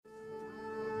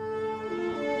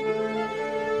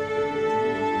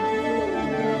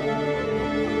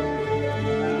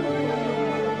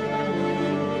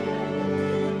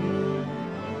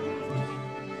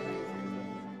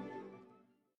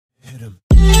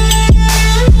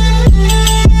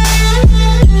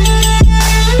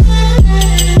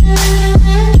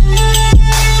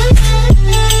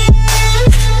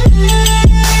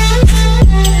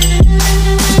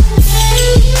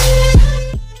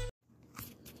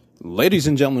Ladies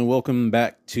and gentlemen, welcome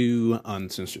back to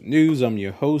Uncensored News. I'm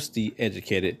your host, the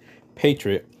Educated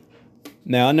Patriot.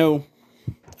 Now, I know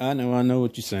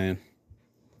what you're saying.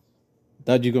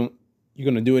 Thought you're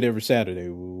gonna do it every Saturday.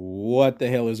 What the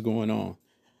hell is going on?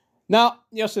 Now,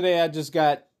 yesterday I just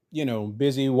got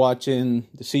busy watching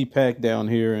the CPAC down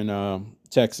here in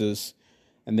Texas,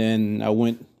 and then I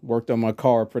worked on my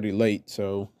car pretty late.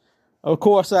 So, of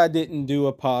course, I didn't do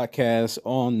a podcast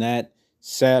on that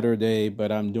Saturday,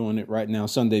 but I'm doing it right now,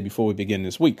 Sunday, before we begin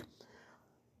this week.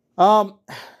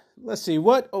 Let's see,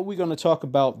 what are we going to talk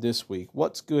about this week?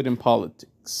 What's good in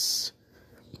politics?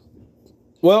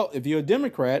 Well, if you're a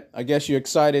Democrat, I guess you're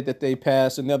excited that they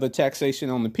passed another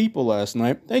taxation on the people last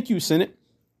night. Thank you, Senate.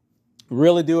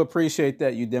 Really do appreciate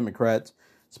that, you Democrats.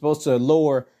 It's supposed to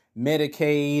lower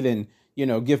Medicaid and,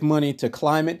 give money to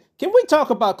climate. Can we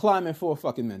talk about climate for a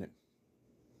fucking minute?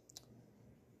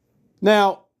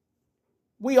 Now,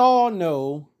 we all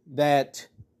know that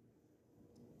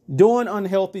doing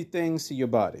unhealthy things to your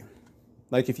body,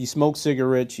 like if you smoke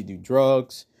cigarettes, you do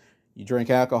drugs, you drink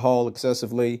alcohol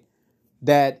excessively,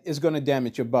 that is going to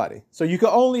damage your body. So you can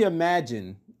only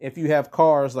imagine if you have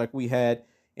cars like we had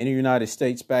in the United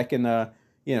States back in the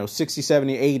 60s,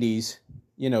 70s,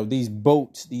 80s, these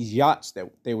boats, these yachts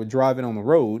that they were driving on the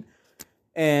road,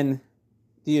 and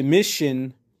the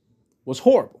emission was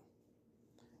horrible.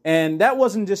 And that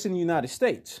wasn't just in the United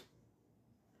States.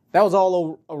 That was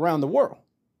all around the world.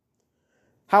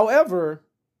 However,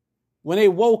 when they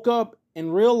woke up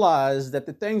and realized that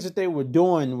the things that they were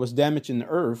doing was damaging the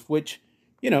earth, which,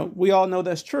 we all know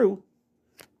that's true,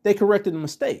 they corrected the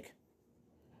mistake.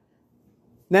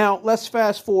 Now, let's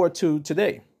fast forward to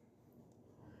today.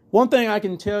 One thing I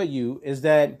can tell you is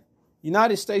that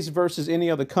United States versus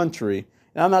any other country,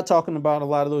 and I'm not talking about a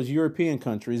lot of those European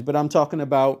countries, but I'm talking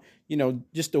about,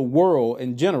 just the world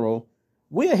in general.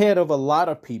 We're ahead of a lot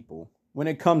of people when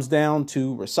it comes down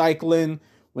to recycling,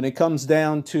 when it comes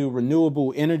down to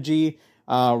renewable energy,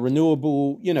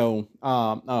 renewable,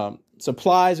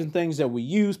 supplies and things that we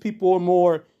use. People are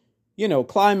more,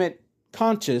 climate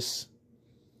conscious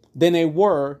than they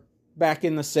were back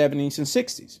in the 70s and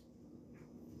 60s.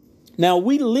 Now,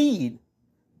 we lead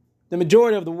the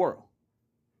majority of the world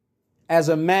as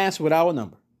a mass with our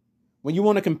number. When you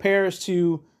want to compare us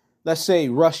to, let's say,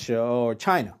 Russia or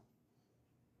China,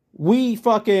 we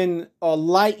fucking are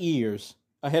light years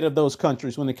ahead of those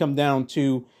countries when it comes down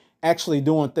to actually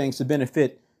doing things to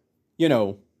benefit,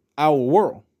 our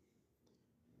world.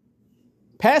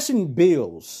 Passing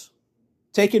bills,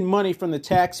 taking money from the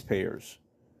taxpayers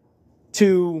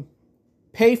to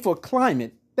pay for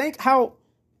climate. Think how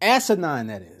asinine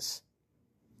that is.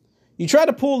 You try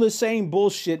to pull this same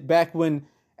bullshit back when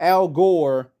Al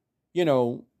Gore,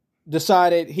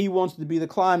 decided he wants to be the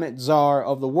climate czar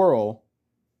of the world.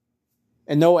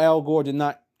 And no, Al Gore did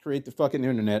not create the fucking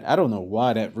internet. I don't know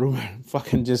why that rumor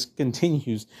fucking just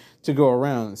continues to go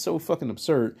around. It's so fucking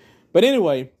absurd. But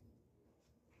anyway,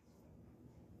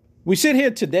 we sit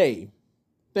here today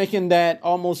thinking that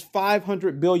almost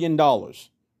 $500 billion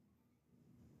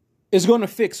is going to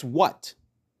fix what?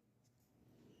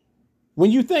 When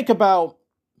you think about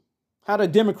how the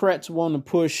Democrats want to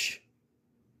push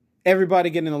everybody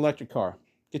get an electric car,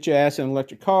 get your ass in an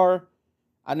electric car.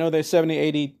 I know they're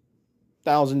 $70,000,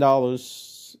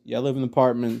 $80,000. Yeah, I live in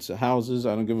apartments, houses.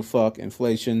 I don't give a fuck.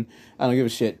 Inflation. I don't give a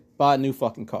shit. Buy a new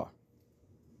fucking car.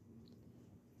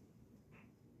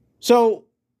 So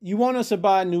you want us to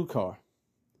buy a new car,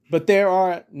 but there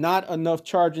are not enough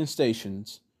charging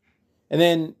stations. And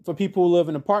then for people who live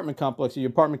in apartment complexes, your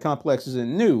apartment complex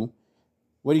isn't new.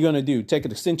 What are you going to do? Take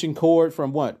an extension cord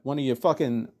from what? One of your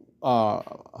fucking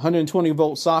 120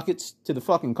 volt sockets to the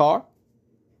fucking car?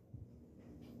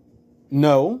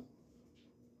 No.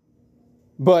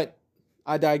 But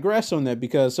I digress on that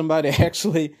because somebody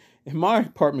actually in my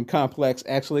apartment complex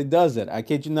actually does that. I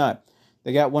kid you not.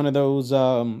 They got one of those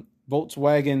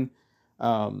Volkswagen,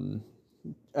 not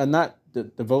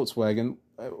the Volkswagen,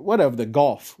 whatever, the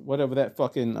Golf, whatever that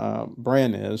fucking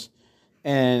brand is.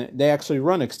 And they actually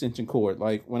run extension cord.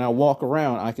 Like when I walk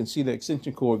around, I can see the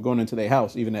extension cord going into their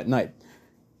house, even at night.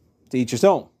 To each his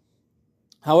own.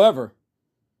 However,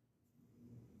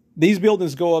 these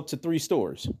buildings go up to 3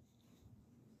 stories.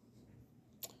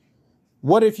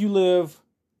 What if you live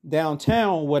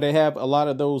downtown where they have a lot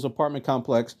of those apartment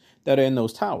complexes that are in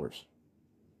those towers?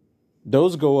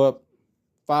 Those go up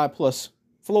 5+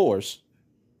 floors.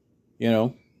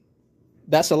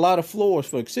 That's a lot of floors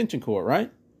for extension cord,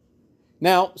 right?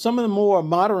 Now, some of the more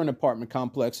modern apartment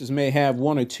complexes may have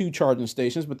 1 or 2 charging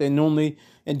stations, but they normally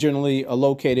and generally are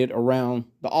located around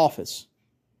the office.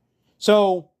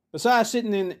 So besides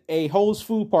sitting in a Whole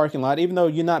Foods parking lot, even though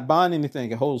you're not buying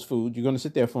anything at Whole Foods, you're going to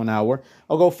sit there for an hour,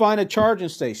 or go find a charging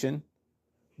station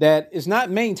that is not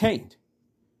maintained.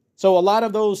 So a lot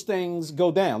of those things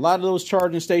go down. A lot of those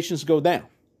charging stations go down.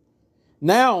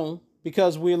 Now,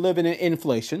 because we're living in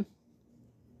inflation,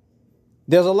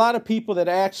 there's a lot of people that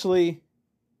are actually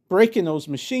breaking those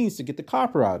machines to get the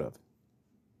copper out of it.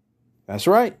 That's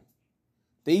right.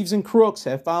 Thieves and crooks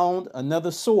have found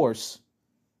another source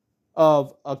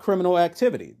of a criminal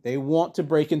activity. They want to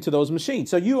break into those machines.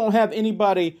 So you don't have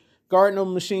anybody guarding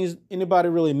those machines, anybody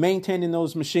really maintaining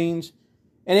those machines,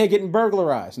 and they're getting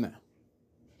burglarized now.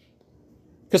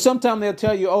 Because sometimes they'll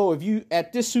tell you, oh, if you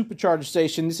at this supercharger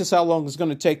station, this is how long it's going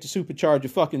to take to supercharge your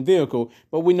fucking vehicle.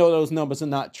 But we know those numbers are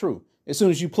not true. As soon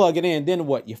as you plug it in, then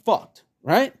what? You're fucked,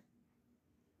 right?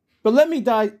 But let me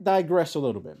digress a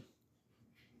little bit.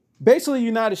 Basically, the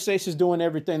United States is doing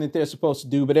everything that they're supposed to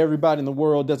do, but everybody in the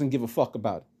world doesn't give a fuck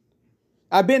about it.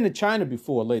 I've been to China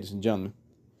before, ladies and gentlemen,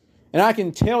 and I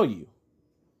can tell you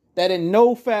that in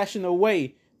no fashion or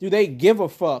way do they give a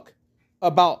fuck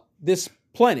about this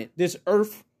planet, this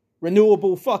earth,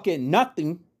 renewable fucking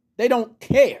nothing. They don't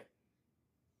care.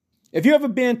 If you ever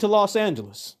been to Los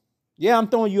Angeles, yeah, I'm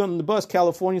throwing you on the bus,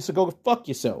 California, so go fuck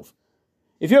yourself.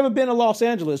 If you ever been to Los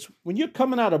Angeles, when you're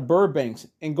coming out of Burbank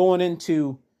and going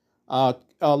into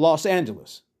Los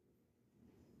Angeles,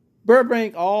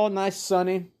 Burbank, all nice,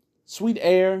 sunny, sweet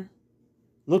air,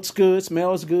 looks good,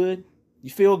 smells good, you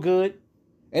feel good.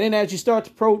 And then as you start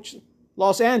to approach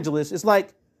Los Angeles, it's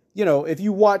like, you know, if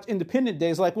you watch Independence Day,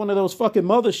 it's like one of those fucking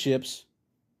motherships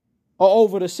all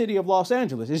over the city of Los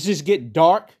Angeles. It just get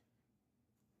dark.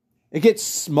 It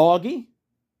gets smoggy.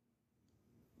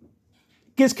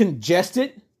 Gets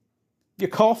congested, you're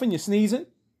coughing, you're sneezing,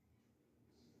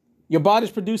 your body's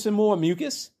producing more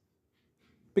mucus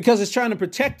because it's trying to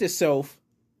protect itself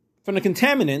from the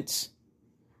contaminants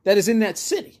that is in that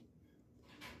city.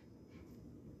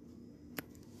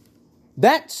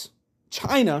 That's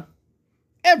China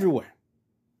everywhere.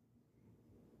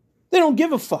 They don't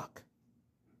give a fuck.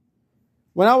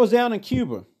 When I was down in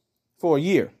Cuba for a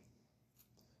year,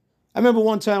 I remember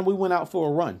one time we went out for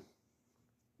a run.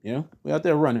 You know, we out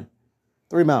there running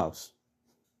 3 miles.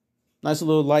 Nice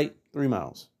little light 3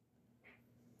 miles.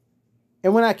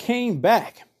 And when I came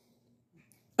back,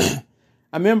 I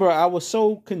remember I was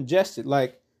so congested,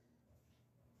 like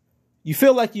you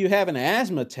feel like you have an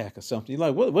asthma attack or something.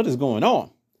 You're like, what is going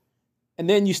on? And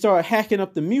then you start hacking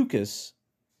up the mucus.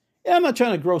 Yeah, I'm not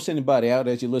trying to gross anybody out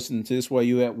as you're listening to this while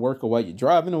you're at work or while you're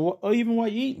driving or even while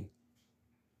you're eating.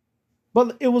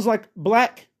 But it was like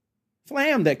black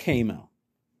phlegm that came out.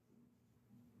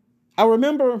 I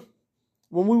remember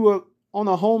when we were on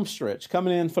a home stretch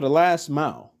coming in for the last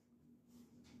mile,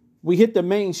 we hit the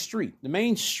main street, the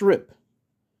main strip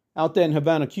out there in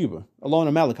Havana, Cuba, along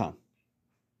the Malecon.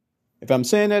 If I'm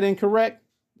saying that incorrect,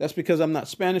 that's because I'm not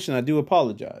Spanish and I do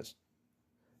apologize.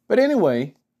 But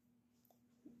anyway,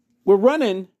 we're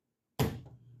running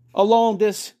along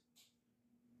this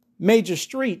major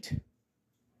street.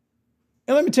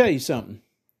 And let me tell you something.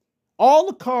 All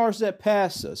the cars that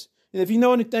pass us, and if you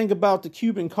know anything about the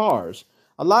Cuban cars,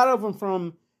 a lot of them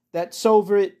from that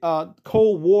Soviet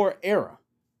Cold War era.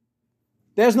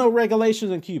 There's no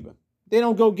regulations in Cuba. They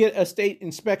don't go get a state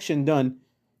inspection done,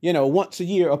 you know, once a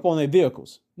year up on their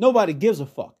vehicles. Nobody gives a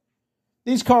fuck.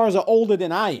 These cars are older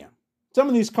than I am. Some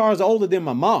of these cars are older than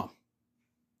my mom.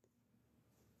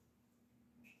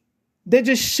 They're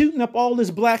just shooting up all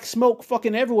this black smoke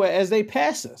fucking everywhere as they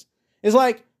pass us. It's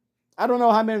like, I don't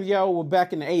know how many of y'all were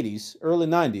back in the 80s, early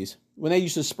 90s, when they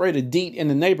used to spray the DEET in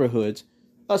the neighborhoods.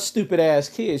 Us stupid ass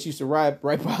kids used to ride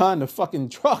right behind the fucking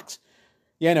trucks,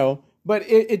 you know. But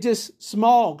it just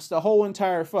smogs the whole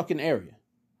entire fucking area.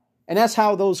 And that's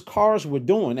how those cars were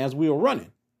doing as we were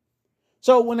running.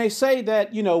 So when they say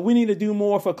that, you know, we need to do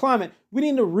more for climate, we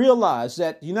need to realize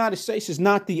that the United States is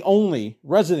not the only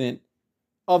resident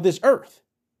of this earth.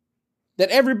 That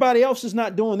everybody else is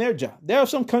not doing their job. There are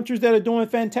some countries that are doing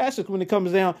fantastic when it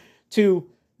comes down to,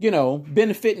 you know,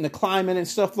 benefiting the climate and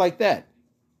stuff like that.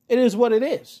 It is what it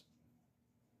is.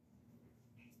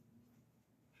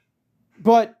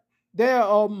 But there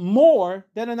are more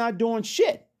that are not doing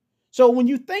shit. So when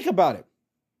you think about it,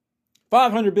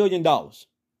 $500 billion.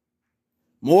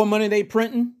 More money they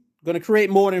printing, going to create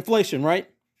more inflation, right?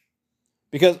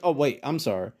 Because, oh, wait, I'm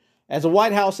sorry. As the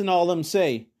White House and all of them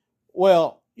say,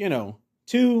 well, you know,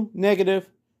 2 negative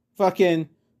fucking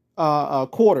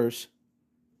quarters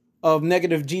of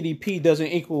negative GDP doesn't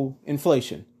equal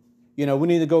inflation. You know, we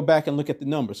need to go back and look at the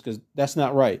numbers because that's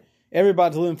not right.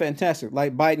 Everybody's living fantastic.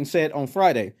 Like Biden said on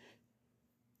Friday,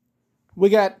 we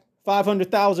got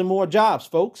 500,000 more jobs,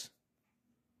 folks.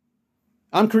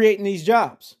 I'm creating these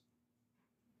jobs.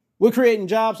 We're creating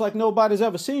jobs like nobody's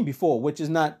ever seen before, which is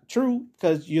not true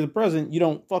because you're the president. You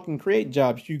don't fucking create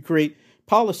jobs. You create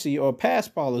policy or pass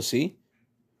policy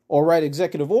or write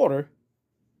executive order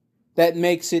that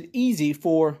makes it easy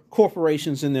for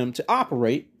corporations and them to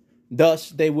operate. Thus,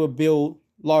 they will build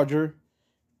larger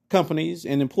companies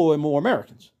and employ more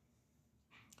Americans.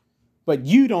 But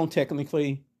you don't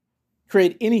technically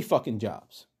create any fucking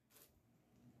jobs.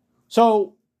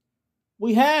 So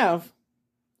we have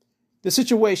the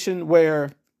situation where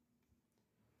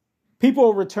people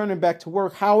are returning back to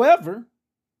work. However,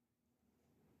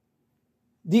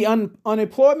 the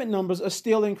unemployment numbers are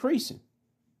still increasing.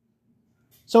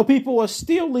 So people are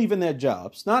still leaving their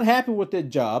jobs, not happy with their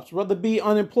jobs, rather be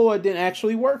unemployed than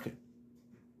actually working.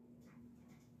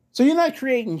 So you're not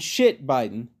creating shit,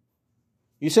 Biden.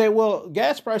 You say, well,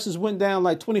 gas prices went down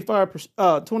like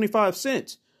 25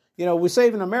 cents. We're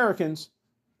saving Americans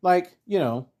like,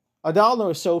 $1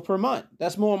 or so per month.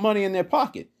 That's more money in their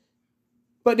pocket.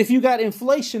 But if you got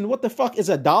inflation, what the fuck is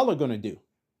 $1 going to do?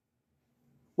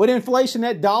 With inflation,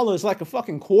 that dollar is like a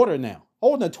fucking quarter now.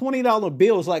 Holding a $20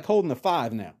 bill is like holding a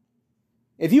 $5 now.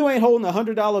 If you ain't holding a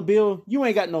 $100 bill, you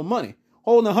ain't got no money.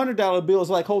 Holding a $100 bill is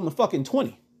like holding a fucking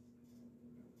 20.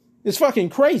 It's fucking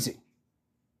crazy.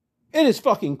 It is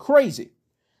fucking crazy.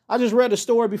 I just read a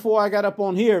story before I got up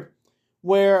on here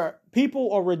where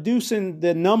people are reducing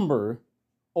the number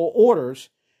or orders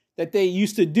that they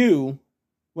used to do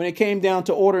when it came down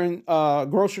to ordering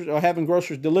groceries or having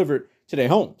groceries delivered to their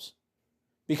homes.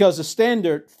 Because the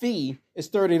standard fee is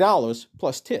 $30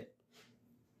 plus tip.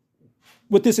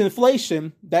 With this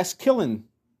inflation, that's killing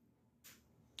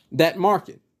that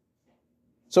market.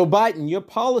 So Biden, your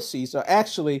policies are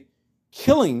actually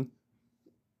killing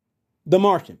the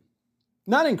market,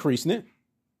 not increasing it.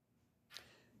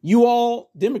 You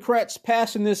all Democrats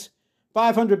passing this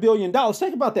 $500 billion.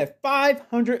 Think about that,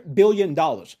 $500 billion.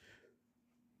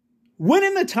 When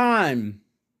in the time,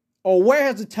 or where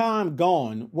has the time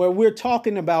gone where we're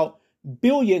talking about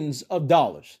billions of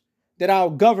dollars that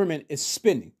our government is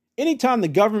spending? Anytime the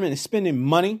government is spending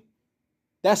money,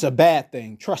 that's a bad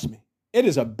thing. Trust me. It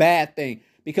is a bad thing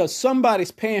because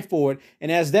somebody's paying for it.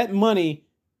 And as that money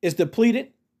is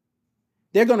depleted,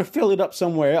 they're going to fill it up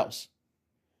somewhere else.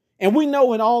 And we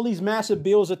know in all these massive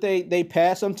bills that they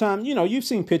pass, sometimes, you've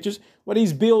seen pictures where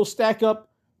these bills stack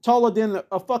up taller than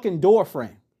a fucking door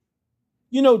frame.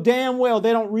 You know damn well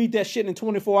they don't read that shit in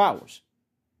 24 hours.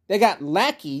 They got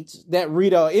lackeys that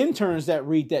read, interns that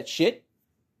read that shit.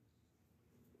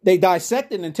 They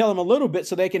dissect it and tell them a little bit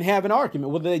so they can have an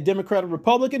argument, whether they're Democrat or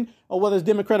Republican, or whether it's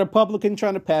Democrat or Republican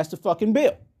trying to pass the fucking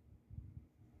bill.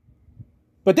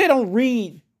 But they don't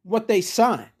read what they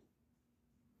sign.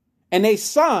 And they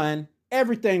sign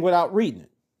everything without reading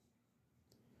it.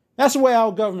 That's the way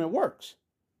our government works.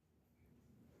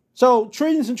 So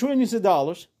trillions and trillions of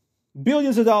dollars,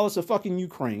 billions of dollars to fucking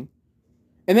Ukraine.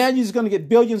 And now you're just going to get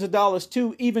billions of dollars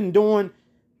too, even during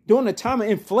the time of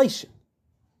inflation.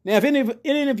 Now, if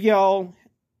any of y'all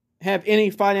have any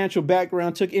financial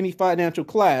background, took any financial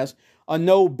class, or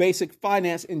know basic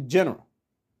finance in general,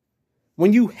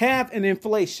 when you have an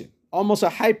inflation, almost a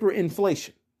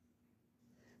hyperinflation,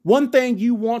 one thing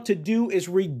you want to do is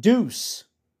reduce.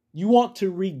 You want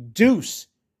to reduce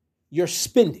your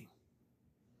spending.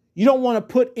 You don't want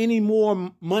to put any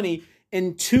more money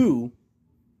into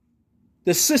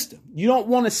the system. You don't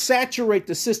want to saturate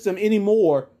the system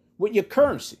anymore with your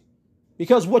currency.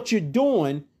 Because what you're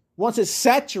doing, once it's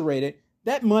saturated,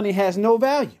 that money has no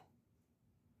value.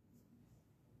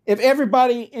 If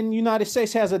everybody in the United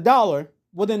States has $1,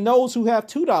 well, then those who have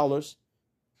 $2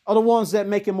 are the ones that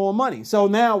making more money. So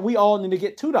now we all need to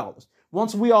get $2.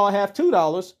 Once we all have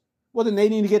 $2, well, then they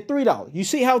need to get $3. You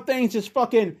see how things just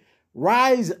fucking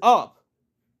rise up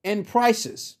in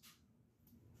prices.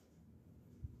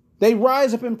 They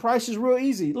rise up in prices real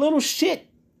easy. Little shit,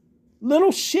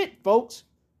 folks.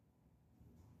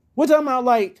 We're talking about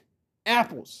like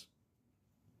apples.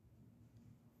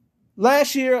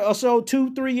 Last year or so,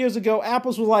 2-3 years ago,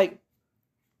 apples was like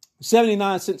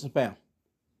 79 cents a pound.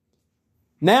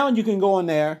 Now you can go in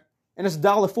there and it's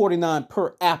 $1.49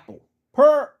 per apple.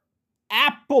 Per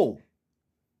apple.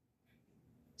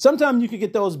 Sometimes you can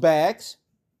get those bags.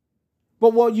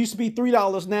 But what used to be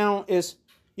 $3 now is,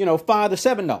 $5 to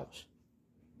 $7.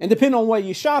 And depending on where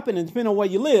you're shopping and depending on where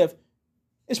you live,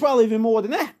 it's probably even more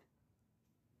than that.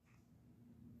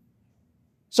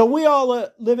 So we all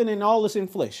are living in all this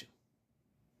inflation.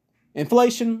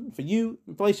 Inflation for you,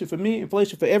 inflation for me,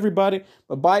 inflation for everybody.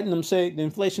 But Biden them say the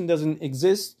inflation doesn't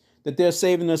exist, that they're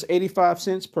saving us 85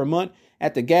 cents per month.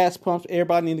 at the gas pumps.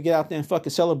 Everybody need to get out there and fucking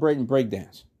celebrate and break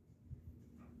dance.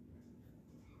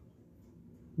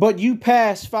 But you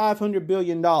passed $500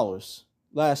 billion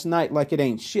last night like it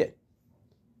ain't shit.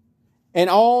 And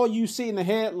all you see in the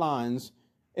headlines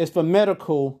is for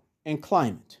medical and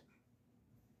climate.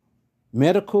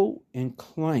 Medical and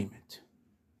climate.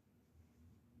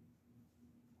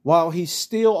 While he's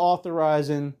still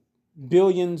authorizing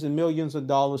billions and millions of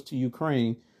dollars to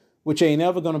Ukraine, which ain't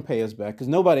ever going to pay us back, because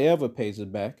nobody ever pays us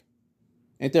back.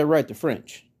 Ain't that right, the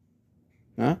French?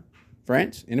 Huh?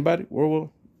 France? Anybody? World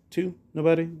War II?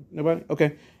 Nobody? Nobody?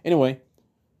 Okay. Anyway,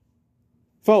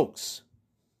 folks,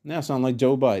 now I sound like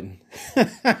Joe Biden.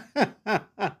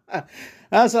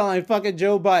 I sound like fucking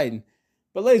Joe Biden.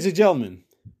 But ladies and gentlemen,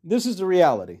 this is the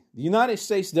reality. The United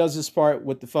States does its part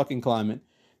with the fucking climate.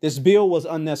 This bill was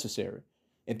unnecessary.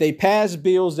 If they pass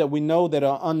bills that we know that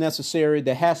are unnecessary,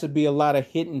 there has to be a lot of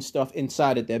hidden stuff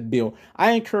inside of that bill.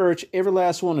 I encourage every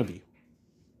last one of you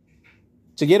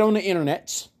to get on the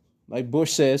internet, like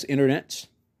Bush says, internets.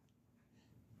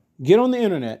 Get on the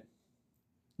internet.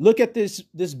 Look at this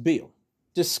bill.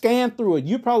 Just scan through it.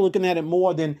 You're probably looking at it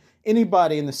more than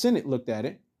anybody in the Senate looked at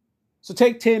it. So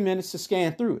take 10 minutes to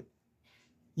scan through it.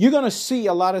 You're going to see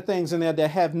a lot of things in there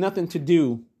that have nothing to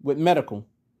do with medical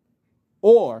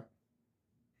or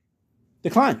the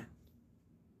climate.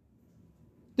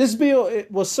 This bill,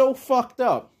 it was so fucked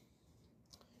up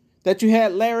that you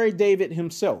had Larry David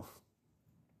himself,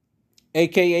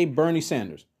 a.k.a. Bernie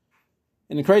Sanders.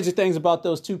 And the crazy things about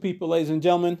those two people, ladies and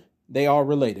gentlemen, they are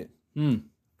related.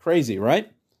 Crazy,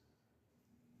 right?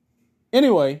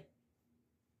 Anyway,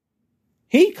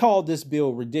 he called this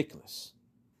bill ridiculous.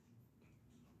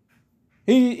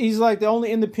 He's like the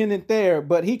only independent there,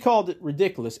 but he called it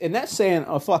ridiculous. And that's saying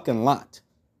a fucking lot.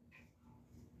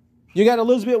 You got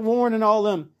Elizabeth Warren and all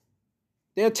them.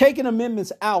 They're taking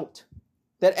amendments out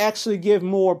that actually give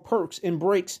more perks and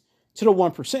breaks to the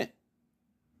 1%.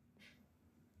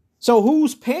 So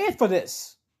who's paying for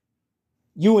this?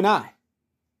 You and I.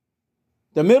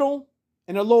 The middle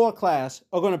and the lower class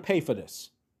are going to pay for this.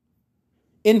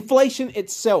 Inflation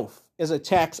itself is a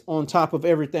tax on top of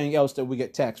everything else that we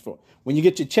get taxed for. When you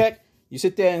get your check, you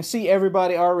sit there and see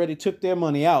everybody already took their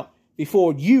money out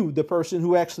before you, the person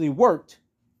who actually worked,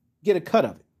 get a cut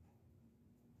of it.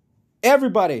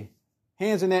 Everybody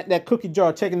hands in that cookie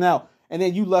jar taken out, and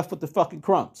then you left with the fucking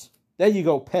crumbs. There you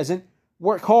go, peasant.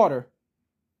 Work harder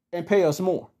and pay us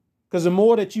more. Because the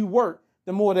more that you work,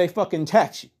 the more they fucking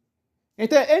tax you.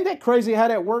 Ain't that crazy how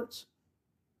that works?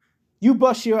 You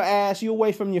bust your ass, you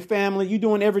away from your family, you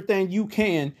doing everything you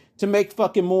can to make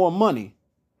fucking more money.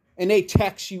 And they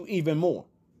tax you even more.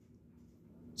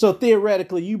 So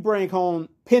theoretically, you bring home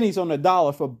pennies on the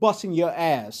dollar for busting your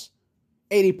ass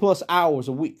 80 plus hours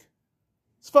a week.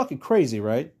 It's fucking crazy,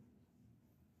 right?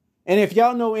 And if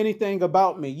y'all know anything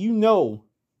about me, you know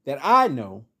that I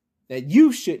know that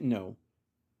you should know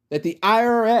that the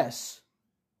IRS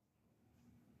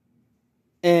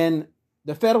and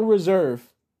the Federal Reserve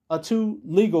are two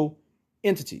legal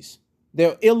entities.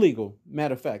 They're illegal.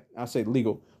 Matter of fact, I say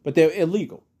legal, but they're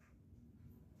illegal.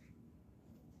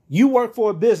 You work for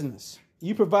a business.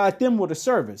 You provide them with a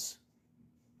service.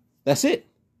 That's it.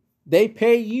 They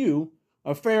pay you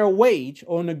a fair wage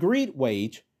or an agreed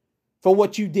wage for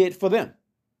what you did for them.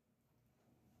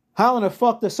 How in the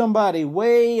fuck does somebody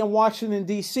way in Washington,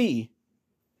 D.C.,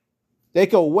 they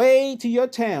go way to your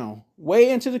town, way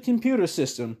into the computer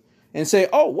system and say,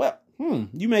 oh, well,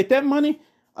 you made that money?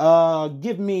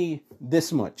 Give me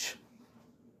this much.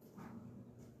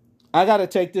 I got to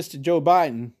take this to Joe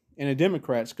Biden and the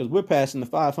Democrats because we're passing the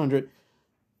 $500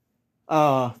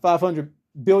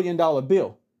 billion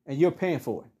bill and you're paying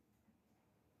for it.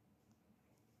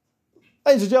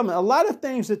 Ladies and gentlemen, a lot of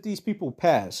things that these people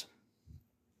pass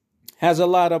has a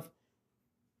lot of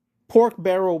pork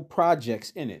barrel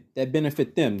projects in it that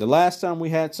benefit them. The last time we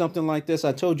had something like this,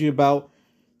 I told you about,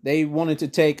 they wanted to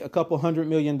take a couple $100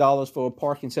 million for a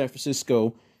park in San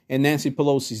Francisco in Nancy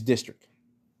Pelosi's district.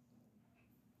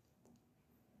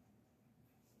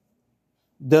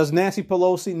 Does Nancy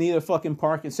Pelosi need a fucking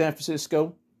park in San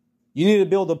Francisco? You need to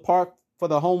build a park for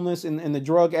the homeless and the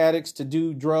drug addicts to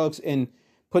do drugs and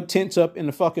put tents up in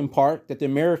the fucking park that the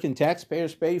American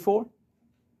taxpayers pay for?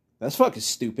 That's fucking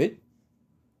stupid.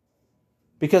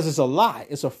 Because it's a lie.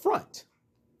 It's a front.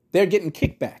 They're getting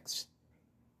kickbacks.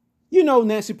 You know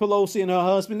Nancy Pelosi and her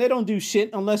husband, they don't do shit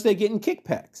unless they're getting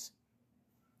kickbacks.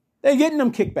 They're getting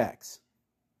them kickbacks.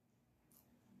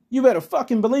 You better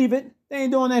fucking believe it. They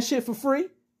ain't doing that shit for free.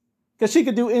 Because she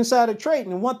could do insider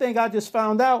trading. And one thing I just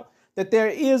found out, that there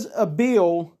is a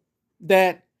bill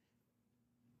that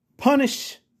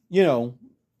punish,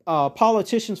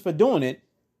 politicians for doing it.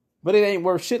 but it ain't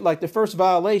worth shit. Like the first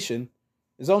violation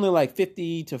is only like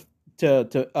 $20 to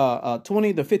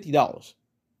 $50.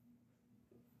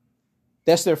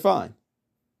 That's their fine.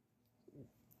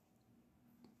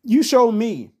 You show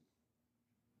me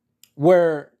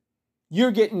where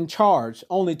you're getting charged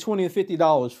only $20 to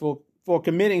 $50 for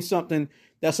committing something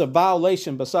that's a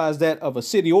violation besides that of a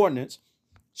city ordinance.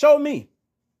 Show me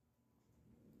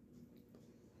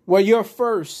where your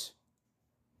first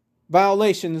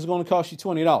violation is going to cost you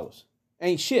 $20.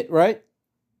 Ain't shit, right?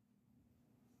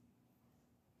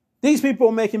 These people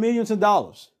are making millions of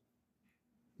dollars.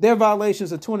 Their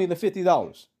violations are $20 to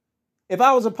 $50. If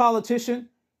I was a politician,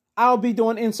 I would be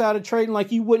doing insider trading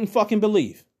like you wouldn't fucking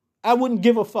believe. I wouldn't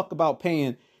give a fuck about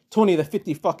paying $20 to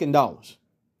 $50 fucking dollars.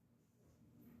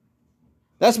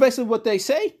 That's basically what they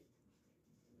say.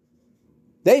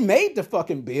 They made the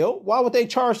fucking bill. Why would they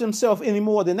charge themselves any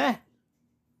more than that?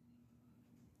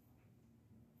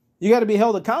 You got to be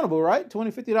held accountable, right?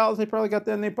 $20, $50, they probably got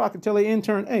that in their pocket. Tell their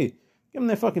intern, hey, give them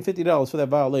that fucking $50 for that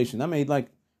violation. I made like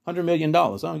 $100 million.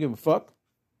 I don't give a fuck.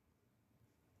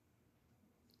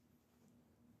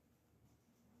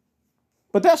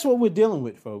 But that's what we're dealing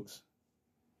with, folks.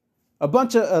 A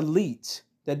bunch of elites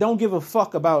that don't give a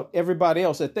fuck about everybody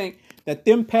else, that think that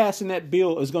them passing that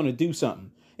bill is going to do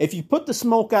something. If you put the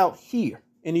smoke out here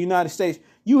in the United States,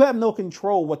 you have no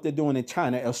control what they're doing in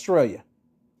China, Australia,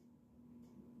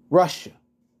 Russia,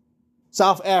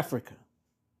 South Africa,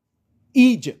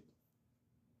 Egypt,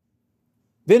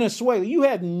 Venezuela. You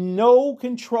have no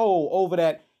control over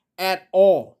that at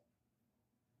all.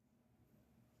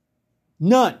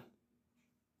 None.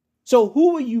 So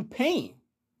who are you paying?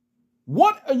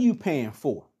 What are you paying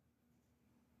for?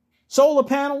 Solar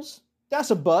panels?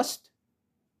 That's a bust.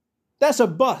 That's a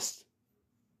bust.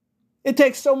 It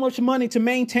takes so much money to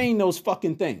maintain those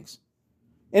fucking things.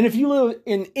 And if you live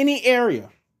in any area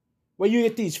where you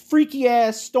get these freaky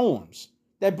ass storms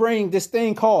that bring this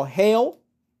thing called hail,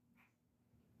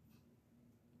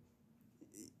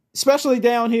 especially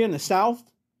down here in the South,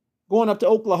 going up to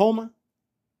Oklahoma,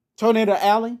 Tornado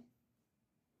Alley,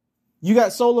 you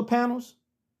got solar panels.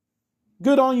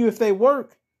 Good on you if they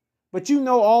work. But you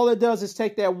know all it does is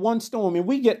take that one storm. And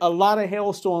we get a lot of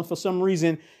hailstorms for some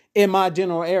reason in my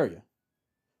general area.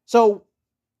 So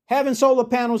having solar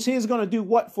panels here is going to do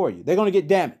what for you? They're going to get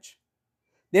damaged.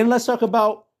 Then let's talk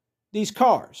about these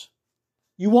cars.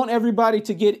 You want everybody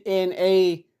to get in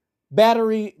a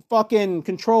battery fucking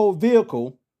controlled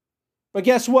vehicle. But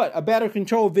guess what? A battery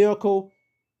controlled vehicle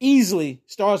easily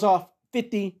starts off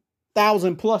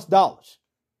 $50,000 plus.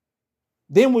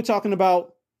 Then we're talking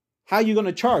about how you're going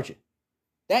to charge it.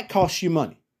 That costs you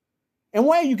money. And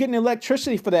where are you getting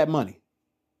electricity for that money?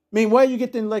 I mean, where are you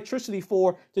getting electricity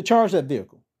for to charge that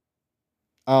vehicle?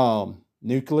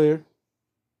 Nuclear,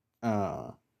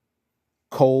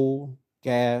 coal,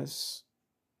 gas.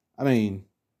 I mean,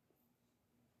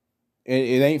 it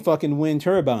ain't fucking wind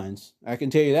turbines. I can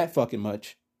tell you that fucking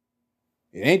much.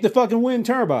 It ain't the fucking wind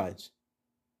turbines.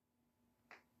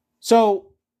 So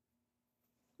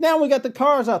now we got the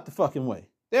cars out the fucking way.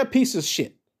 They're pieces of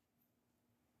shit.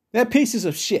 They're pieces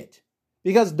of shit.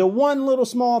 Because the one little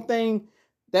small thing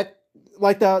that,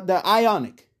 like the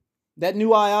Ioniq, that new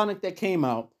Ioniq that came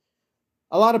out,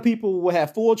 a lot of people will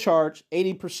have full charge,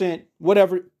 80%,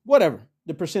 whatever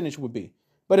the percentage would be.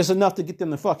 But it's enough to get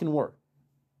them to fucking work.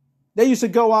 They used to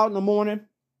go out in the morning,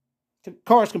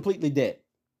 car's completely dead.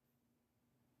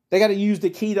 They got to use the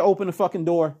key to open the fucking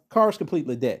door, car's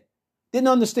completely dead. Didn't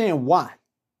understand why.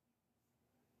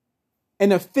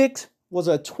 And the fix was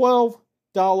a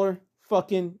 $12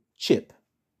 fucking chip.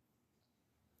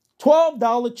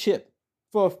 $12 chip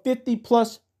for a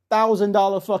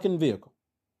 $50,000+ fucking vehicle.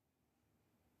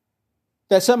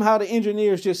 That somehow the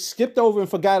engineers just skipped over and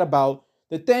forgot about.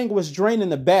 The thing was draining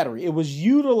the battery. It was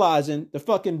utilizing the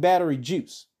fucking battery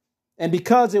juice. And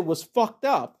because it was fucked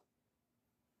up,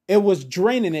 it was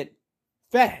draining it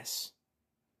fast.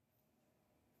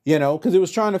 You know, because it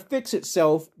was trying to fix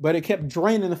itself, but it kept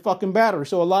draining the fucking battery.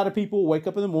 So a lot of people wake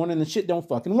up in the morning and the shit don't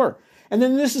fucking work. And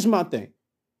then this is my thing.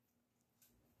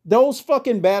 Those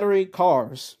fucking battery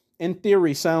cars, in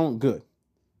theory, sound good.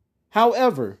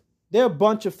 However, they're a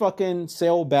bunch of fucking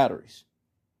cell batteries.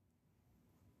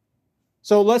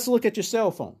 So let's look at your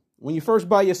cell phone. When you first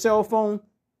buy your cell phone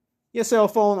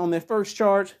on their first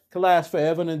charge can last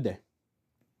forever and a day.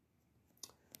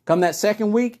 Come that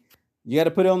second week, you got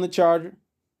to put it on the charger.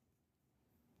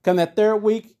 Come that third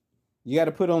week, you got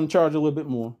to put it on the charger a little bit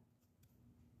more.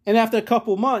 And after a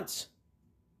couple months,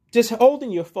 just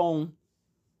holding your phone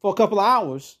for a couple of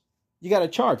hours, you got to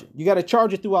charge it. You got to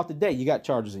charge it throughout the day. You got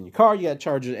chargers in your car. You got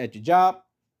chargers at your job.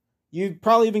 You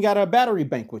probably even got a battery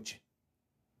bank with you.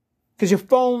 because your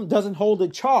phone doesn't hold a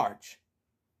charge.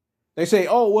 They say,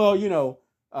 oh, well,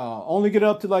 only get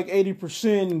up to like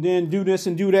 80% and then do this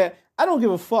and do that. I don't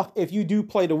give a fuck if you do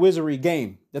play the wizardry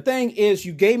game. The thing is,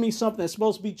 you gave me something that's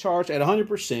supposed to be charged at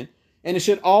 100%, and it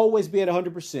should always be at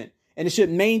 100%. And it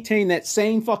should maintain that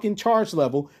same fucking charge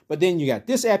level. But then you got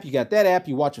this app, you got that app,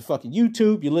 you watch your fucking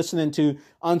YouTube, you're listening to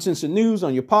uncensored news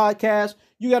on your podcast.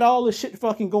 You got all this shit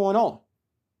fucking going on.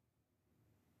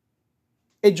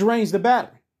 It drains the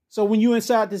battery. So when you're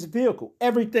inside this vehicle,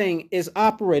 everything is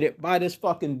operated by this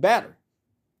fucking battery.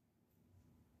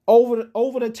 Over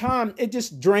the time, it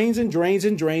just drains and drains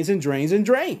and drains and drains and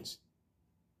drains.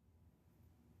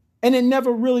 And it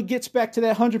never really gets back to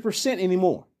that 100%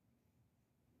 anymore.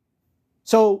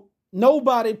 So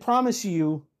nobody promised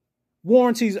you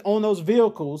warranties on those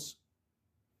vehicles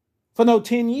for no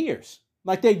 10 years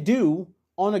like they do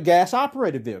on a gas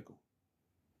operated vehicle.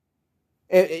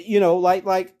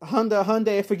 Like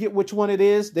Hyundai, I forget which one it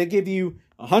is. They give you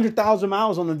 100,000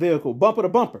 miles on the vehicle, bumper to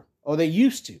bumper, or they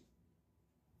used to.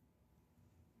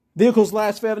 Vehicles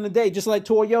last forever and a day, just like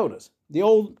Toyotas. The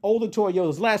older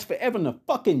Toyotas last forever and a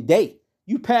fucking day.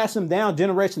 You pass them down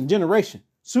generation to generation.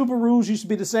 Subarus used to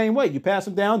be the same way. You pass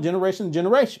them down generation to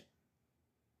generation.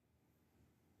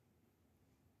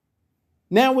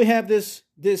 Now we have this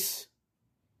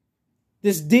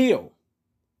deal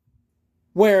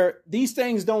where these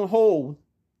things don't hold,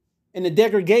 and the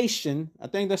degradation, I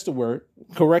think that's the word.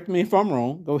 Correct me if I'm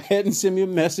wrong. Go ahead and send me a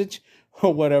message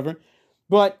or whatever.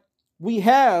 But we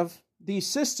have these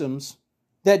systems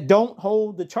that don't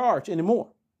hold the charge anymore.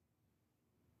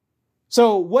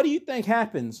 So what do you think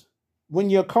happens when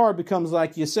your car becomes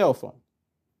like your cell phone?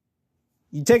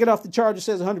 You take it off the charge, it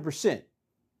says 100%.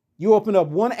 You open up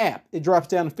one app, it drops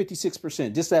down to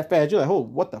 56%. Just that fast. You're like, oh,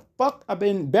 what the fuck? I've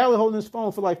been barely holding this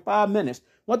phone for like 5 minutes.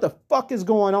 What the fuck is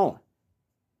going on?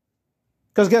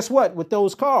 Because guess what? With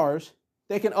those cars,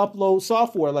 they can upload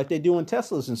software like they do in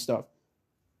Teslas and stuff.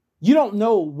 You don't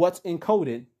know what's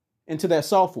encoded into that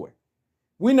software.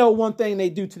 We know one thing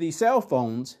they do to these cell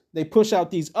phones. They push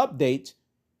out these updates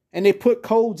and they put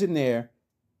codes in there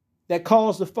that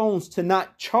cause the phones to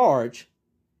not charge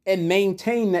and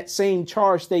maintain that same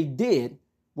charge they did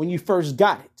when you first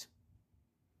got it.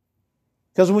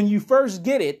 Because when you first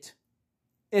get it,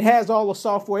 it has all the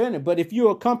software in it. But if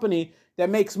you're a company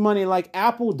that makes money like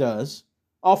Apple does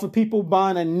off of people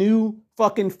buying a new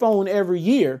fucking phone every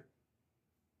year,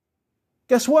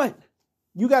 guess what?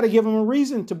 You got to give them a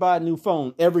reason to buy a new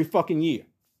phone every fucking year.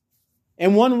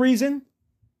 And one reason,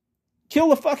 kill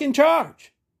the fucking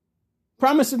charge.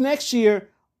 Promise the next year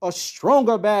a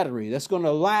stronger battery that's going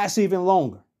to last even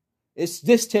longer. It's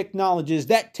this technology, it's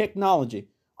that technology.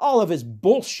 All of it's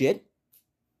bullshit.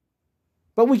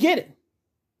 But we get it.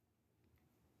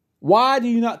 Why do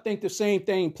you not think the same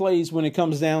thing plays when it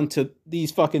comes down to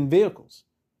these fucking vehicles?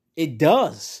 It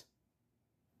does.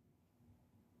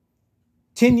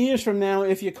 10 years from now,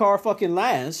 if your car fucking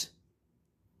lasts,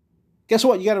 guess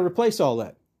what? You got to replace all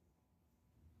that.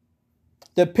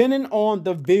 Depending on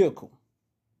the vehicle,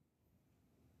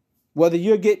 whether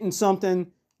you're getting something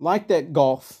like that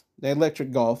Golf, the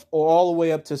electric Golf, or all the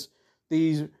way up to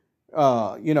these,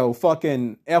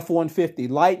 fucking F-150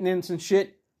 Lightnings and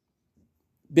shit,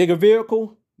 bigger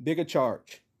vehicle, bigger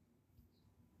charge.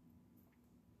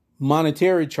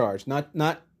 Monetary charge,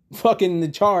 not fucking the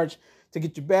charge to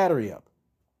get your battery up.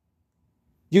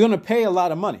 You're going to pay a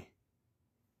lot of money.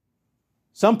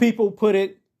 Some people put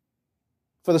it,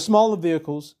 for the smaller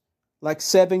vehicles, like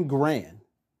 $7,000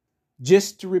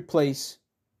 just to replace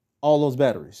all those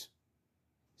batteries.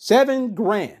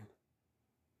 $7,000.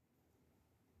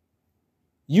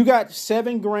 You got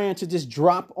 $7,000 to just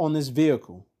drop on this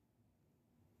vehicle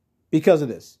because of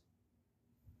this.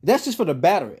 That's just for the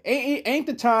battery. Ain't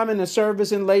the time and the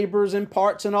service and labors and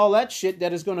parts and all that shit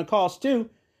that is going to cost too,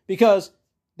 because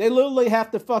they literally have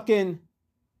to fucking,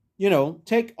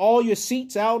 take all your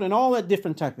seats out and all that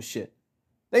different type of shit.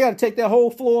 They got to take that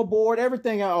whole floorboard,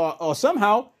 everything out, or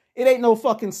somehow it ain't no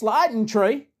fucking sliding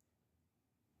tray.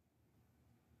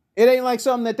 It ain't like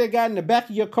something that they got in the back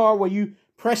of your car where you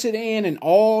press it in and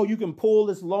you can pull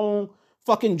this long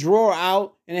fucking drawer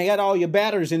out and they got all your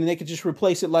batteries in and they can just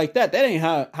replace it like that. That ain't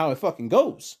how it fucking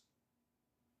goes.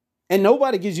 And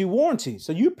nobody gives you warranty.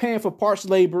 So you're paying for parts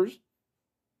labors.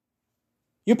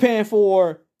 You're paying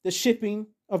for the shipping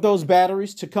of those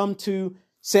batteries to come to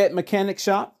said mechanic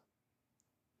shop.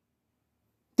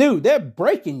 Dude, they're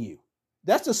breaking you.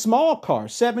 That's a small car,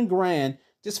 $7,000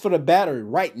 just for the battery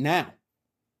right now.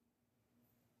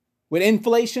 With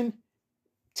inflation,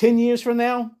 10 years from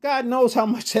now, God knows how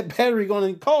much that battery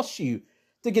going to cost you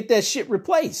to get that shit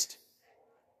replaced.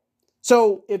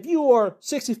 So if you are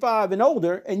 65 and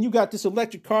older and you got this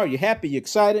electric car, you're happy, you're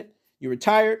excited, you're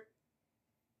retired,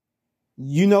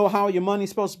 you know how your money's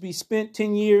supposed to be spent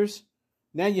 10 years.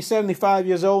 Now you're 75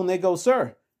 years old and they go,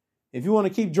 sir, if you want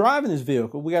to keep driving this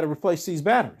vehicle, we got to replace these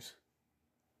batteries.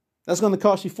 That's going to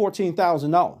cost you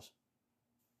 $14,000.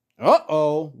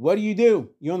 Uh-oh, what do?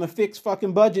 You're on a fixed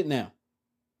fucking budget now.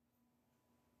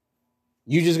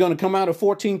 You just going to come out of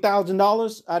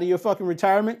 $14,000 out of your fucking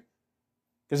retirement?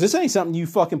 Because this ain't something you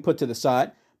fucking put to the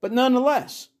side. But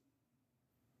nonetheless,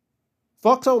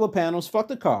 fuck solar panels, fuck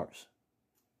the cars.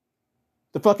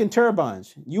 The fucking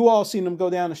turbines. You all seen them go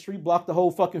down the street, block the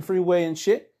whole fucking freeway and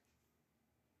shit.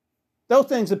 Those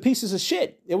things are pieces of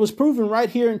shit. It was proven right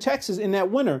here in Texas in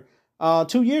that winter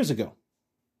 2 years ago.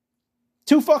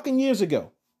 2 fucking years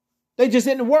ago. They just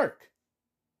didn't work.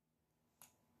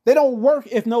 They don't work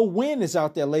if no wind is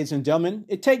out there, ladies and gentlemen.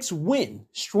 It takes wind,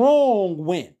 strong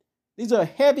wind. These are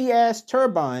heavy ass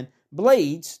turbine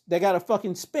blades that got to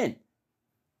fucking spin.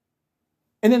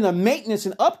 And then the maintenance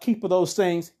and upkeep of those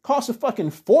things costs a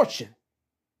fucking fortune.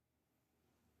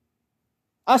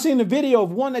 I seen a video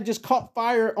of one that just caught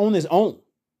fire on his own.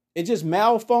 It just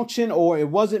malfunctioned or it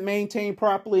wasn't maintained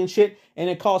properly and shit, and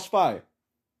it caused fire.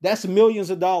 That's millions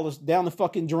of dollars down the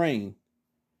fucking drain.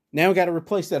 Now we got to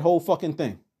replace that whole fucking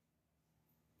thing.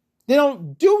 They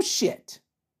don't do shit.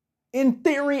 In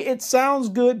theory, it sounds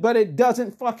good, but it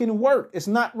doesn't fucking work. It's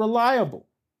not reliable.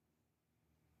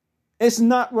 It's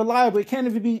not reliable. It can't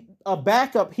even be a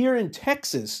backup here in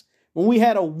Texas when we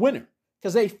had a winter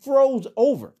because they froze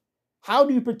over. How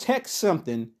do you protect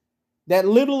something that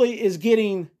literally is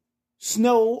getting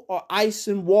snow or ice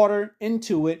and water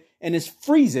into it and it's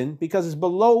freezing because it's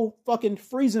below fucking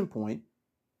freezing point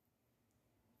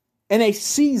and they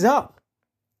seize up?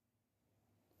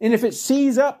 And if it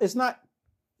seizes up, it's not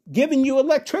giving you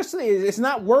electricity. It's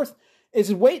not worth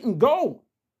its weight in gold.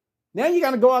 Now you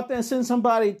got to go out there and send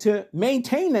somebody to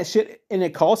maintain that shit, and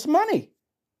it costs money.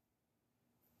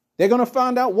 They're going to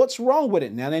find out what's wrong with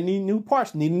it. Now they need new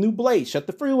parts, need a new blade, shut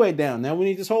the freeway down. Now we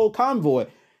need this whole convoy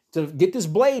to get this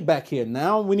blade back here.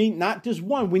 Now we need not just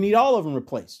one, we need all of them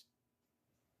replaced.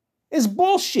 It's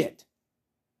bullshit.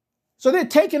 So they're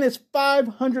taking this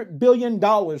 $500 billion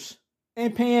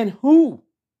and paying who?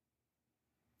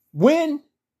 Wind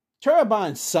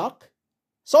turbines suck.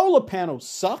 Solar panels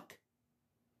suck.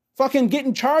 Fucking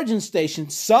getting charging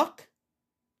stations suck.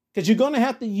 Because you're going to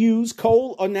have to use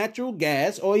coal or natural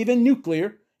gas or even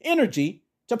nuclear energy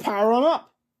to power them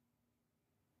up.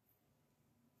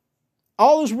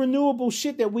 All this renewable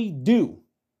shit that we do,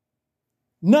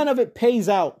 none of it pays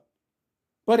out.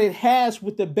 But it has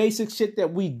with the basic shit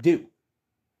that we do.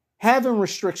 Having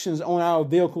restrictions on our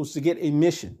vehicles to get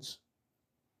emissions.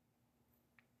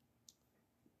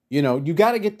 You know, you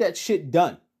got to get that shit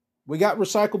done. We got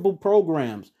recyclable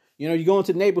programs. You know, you go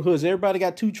into neighborhoods, everybody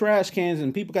got 2 trash cans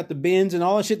and people got the bins and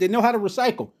all that shit. They know how to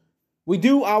recycle. We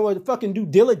do our fucking due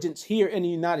diligence here in the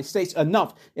United States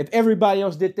enough. If everybody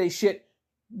else did their shit,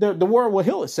 the world will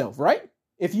heal itself, right?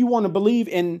 If you want to believe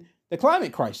in the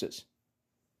climate crisis.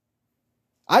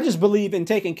 I just believe in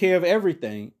taking care of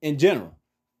everything in general.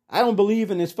 I don't believe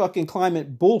in this fucking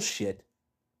climate bullshit.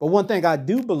 But one thing I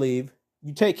do believe,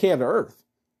 you take care of the earth.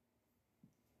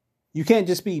 You can't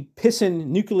just be pissing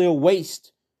nuclear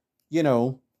waste, you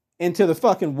know, into the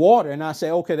fucking water and I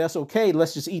say, okay, that's okay.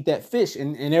 Let's just eat that fish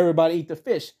and everybody eat the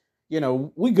fish. You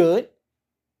know, we good.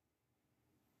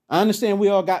 I understand we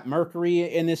all got mercury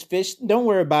in this fish. Don't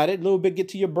worry about it. A little bit get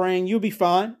to your brain. You'll be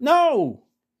fine. No.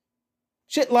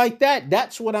 Shit like that.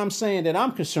 That's what I'm saying that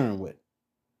I'm concerned with.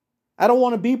 I don't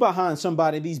want to be behind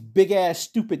somebody, these big ass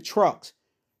stupid trucks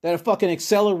that are fucking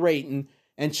accelerating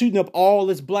and shooting up all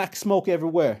this black smoke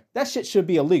everywhere. That shit should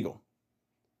be illegal.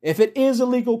 If it is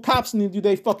illegal, cops need to do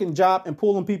their fucking job and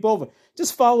pull them people over.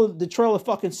 Just follow the trail of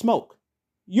fucking smoke.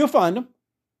 You'll find them.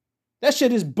 That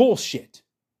shit is bullshit.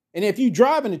 And if you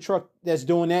drive in a truck that's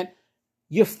doing that,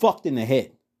 you're fucked in the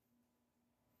head.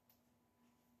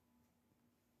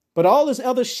 But all this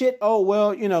other shit, oh,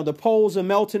 well, you know, the poles are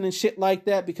melting and shit like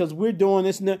that because we're doing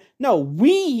this. No,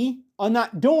 we are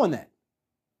not doing that.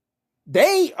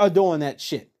 They are doing that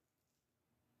shit.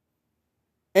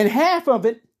 And half of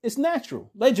it is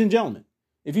natural. Ladies and gentlemen,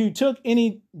 if you took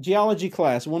any geology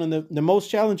class, one of the most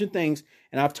challenging things,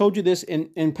 and I've told you this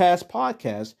in past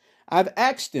podcasts, I've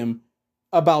asked them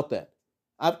about that.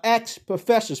 I've asked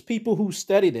professors, people who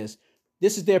study this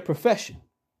is their profession.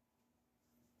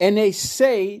 And they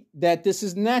say that this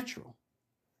is natural.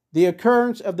 The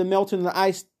occurrence of the melting of the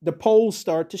ice, the poles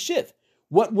start to shift.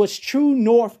 What was true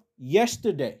north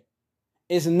yesterday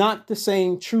is not the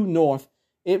same true north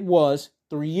it was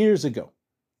 3 years ago.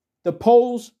 The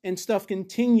poles and stuff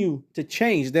continue to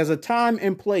change. There's a time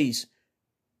and place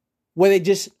where they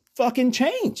just fucking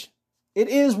change. It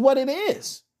is what it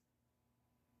is.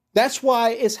 That's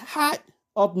why it's hot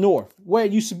up north where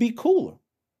it used to be cooler.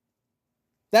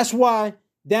 That's why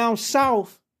down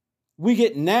south we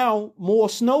get now more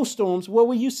snowstorms where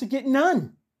we used to get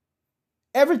none.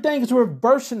 Everything is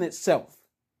reversing itself.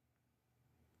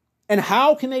 And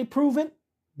how can they prove it?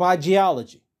 By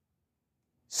geology.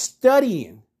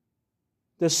 Studying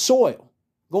the soil,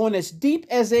 going as deep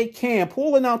as they can,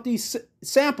 pulling out these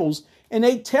samples, and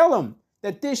they tell them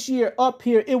that this year up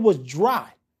here it was dry.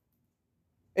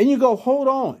 And you go, hold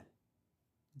on.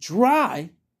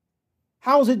 Dry?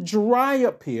 How is it dry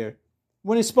up here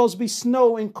when it's supposed to be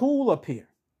snow and cool up here?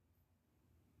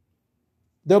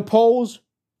 The poles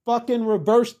fucking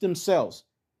reversed themselves.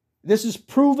 This is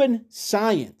proven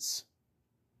science.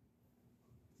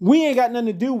 We ain't got nothing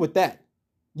to do with that.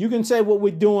 You can say what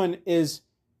we're doing is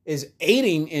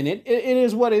aiding in it. It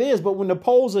is what it is. But when the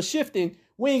poles are shifting,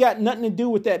 we ain't got nothing to do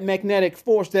with that magnetic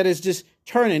force that is just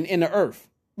turning in the earth.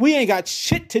 We ain't got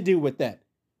shit to do with that.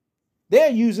 They're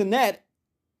using that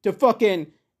to fucking,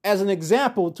 as an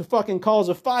example, to fucking cause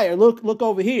a fire. Look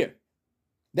over here.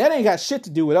 That ain't got shit to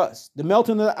do with us. The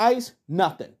melting of the ice,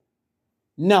 nothing.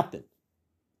 Nothing.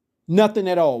 Nothing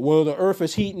at all. Well, the earth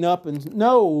is heating up, and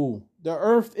no, the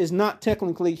earth is not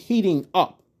technically heating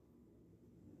up.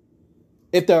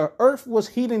 If the earth was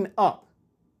heating up,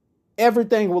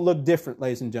 everything would look different,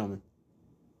 ladies and gentlemen.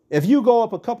 If you go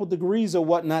up a couple degrees or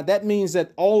whatnot, that means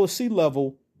that all the sea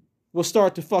level will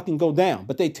start to fucking go down.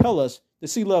 But they tell us the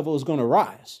sea level is going to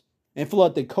rise and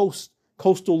flood the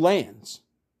coastal lands.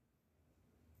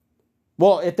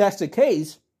 Well, if that's the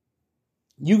case,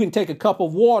 you can take a cup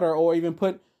of water or even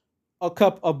put a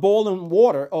cup of boiling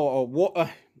water I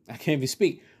can't even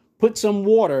speak. Put some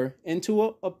water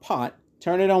into a pot,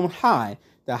 turn it on high.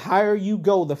 The higher you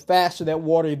go, the faster that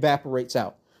water evaporates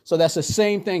out. So that's the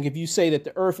same thing. If you say that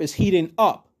the earth is heating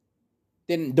up,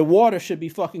 then the water should be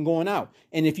fucking going out.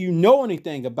 And if you know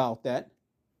anything about that,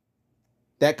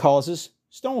 that causes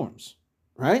storms,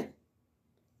 right?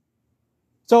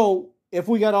 So if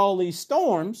we got all these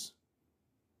storms,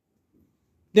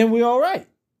 then we're all right.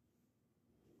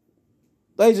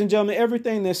 Ladies and gentlemen,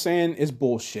 everything they're saying is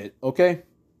bullshit, okay?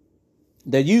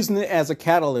 They're using it as a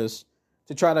catalyst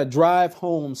to try to drive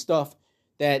home stuff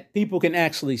that people can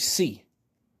actually see.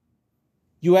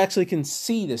 You actually can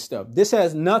see this stuff. This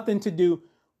has nothing to do,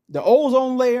 the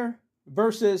ozone layer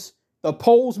versus the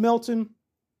poles melting,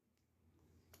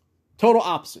 total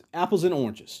opposite, apples and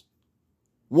oranges.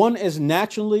 One is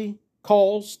naturally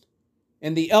caused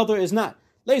and the other is not.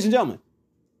 Ladies and gentlemen,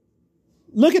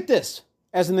 look at this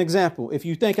as an example if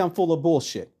you think I'm full of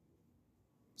bullshit.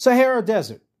 Sahara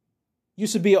Desert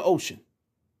used to be an ocean.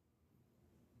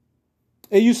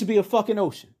 It used to be a fucking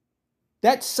ocean.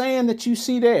 That sand that you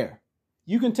see there,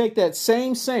 you can take that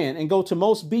same sand and go to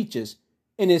most beaches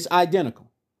and it's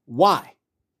identical. Why?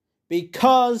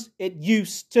 Because it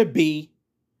used to be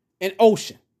an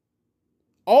ocean.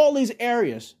 All these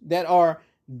areas that are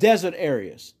desert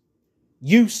areas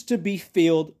used to be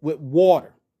filled with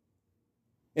water.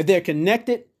 If they're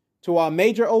connected to our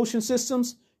major ocean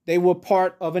systems, they were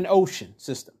part of an ocean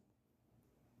system.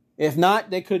 If not,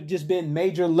 they could just been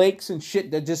major lakes and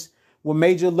shit that just were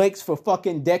major lakes for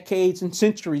fucking decades and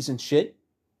centuries and shit.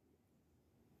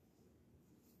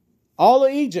 All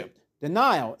of Egypt, the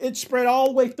Nile, it spread all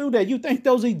the way through there. You think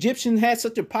those Egyptians had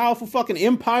such a powerful fucking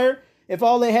empire if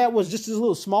all they had was just this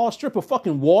little small strip of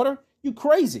fucking water? You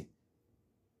crazy.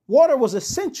 Water was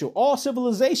essential. All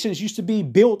civilizations used to be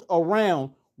built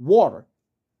around water.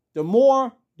 The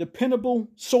more dependable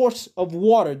source of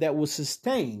water that was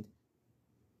sustained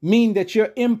mean that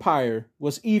your empire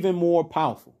was even more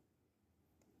powerful.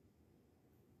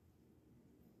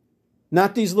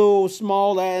 Not these little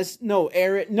small ass,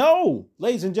 arid. No,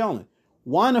 ladies and gentlemen,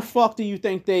 why in the fuck do you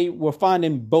think they were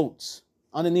finding boats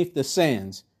underneath the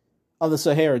sands of the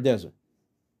Sahara Desert?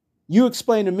 You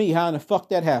explain to me how in the fuck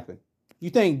that happened. You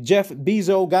think Jeff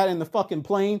Bezos got in the fucking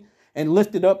plane and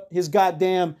lifted up his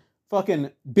goddamn fucking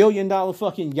 $1 billion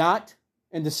fucking yacht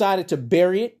and decided to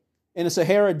bury it in the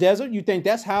Sahara Desert? You think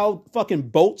that's how fucking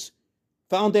boats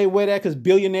found their way there? Because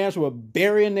billionaires were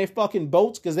burying their fucking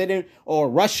boats because they didn't, or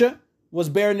Russia was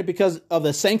burying it because of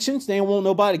the sanctions. They didn't want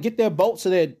nobody to get their boats, so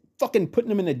they're fucking putting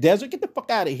them in the desert. Get the fuck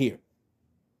out of here.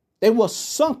 They were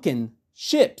sunken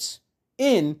ships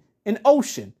in an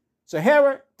ocean.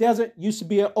 Sahara Desert used to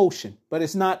be an ocean, but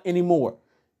it's not anymore.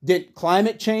 Did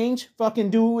climate change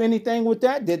fucking do anything with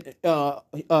that? Did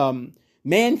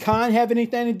mankind have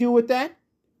anything to do with that?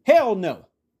 Hell no.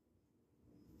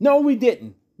 No, we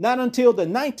didn't. Not until the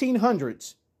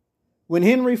 1900s, when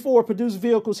Henry Ford produced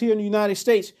vehicles here in the United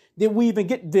States, did we even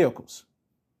get vehicles.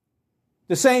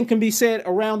 The same can be said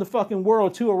around the fucking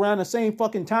world too, around the same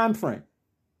fucking time frame.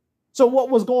 So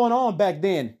what was going on back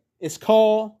then? It's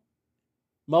called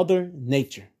Mother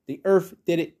Nature. The earth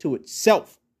did it to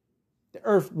itself. The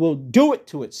earth will do it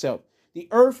to itself. The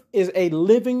earth is a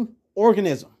living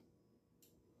organism.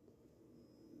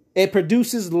 It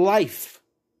produces life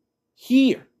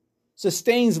here,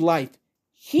 sustains life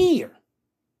here,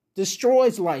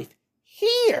 destroys life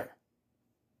here.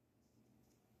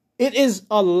 It is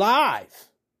alive.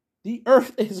 The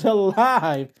earth is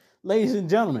alive, ladies and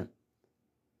gentlemen.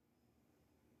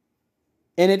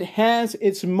 And it has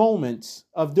its moments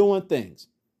of doing things.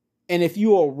 And if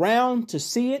you're around to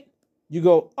see it, you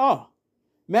go, oh,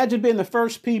 imagine being the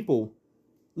first people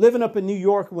living up in New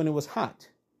York when it was hot.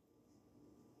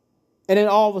 And then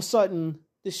all of a sudden,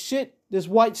 this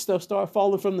white stuff started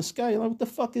falling from the sky. You're like, what the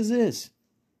fuck is this?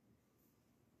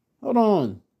 Hold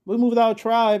on. We moved our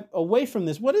tribe away from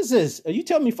this. What is this? Are you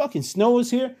telling me fucking snow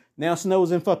is here? Now snow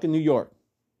is in fucking New York.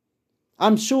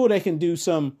 I'm sure they can do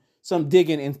some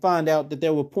digging and find out that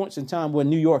there were points in time where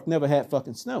New York never had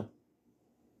fucking snow.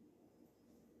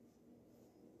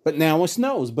 But now it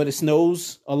snows, but it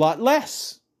snows a lot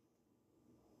less.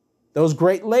 Those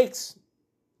Great Lakes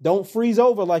don't freeze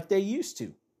over like they used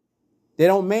to. They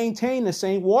don't maintain the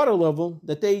same water level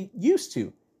that they used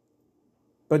to.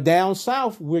 But down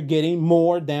south, we're getting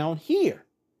more down here.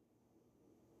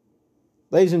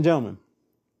 Ladies and gentlemen,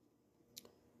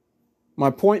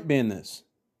 my point being this.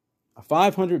 A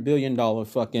 $500 billion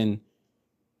fucking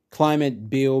climate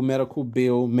bill, medical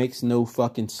bill makes no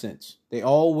fucking sense. They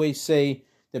always say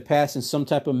they're passing some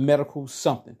type of medical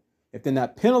something. If they're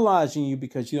not penalizing you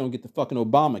because you don't get the fucking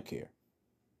Obamacare,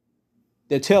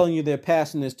 they're telling you they're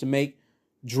passing this to make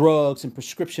drugs and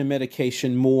prescription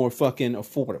medication more fucking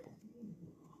affordable.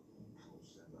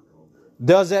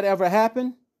 Does that ever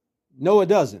happen? No, it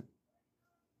doesn't.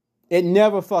 It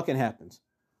never fucking happens.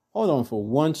 Hold on for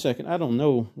 1 second. I don't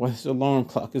know why this alarm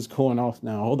clock is going off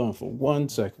now. Hold on for 1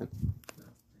 second.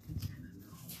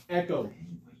 Echo.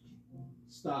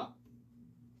 Stop.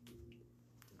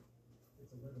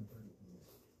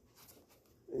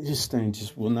 This thing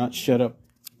just will not shut up.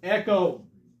 Echo.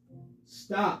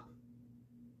 Stop.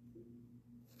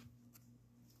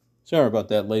 Sorry about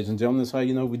that, ladies and gentlemen. That's how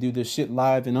you know we do this shit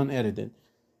live and unedited.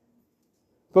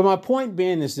 But my point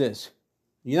being is this.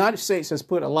 The United States has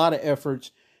put a lot of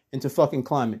efforts into fucking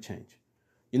climate change.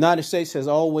 The United States has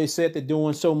always said they're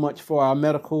doing so much for our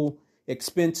medical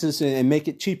expenses and make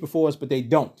it cheaper for us, but they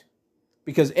don't.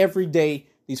 Because every day,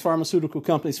 these pharmaceutical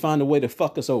companies find a way to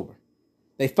fuck us over.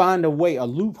 They find a way, a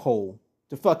loophole,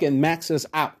 to fucking max us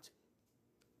out.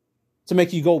 To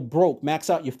make you go broke, max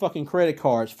out your fucking credit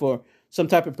cards for some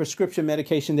type of prescription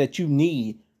medication that you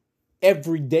need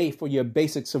every day for your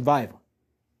basic survival.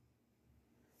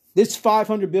 This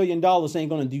 $500 billion ain't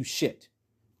going to do shit.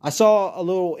 I saw a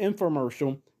little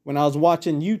infomercial when I was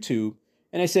watching YouTube,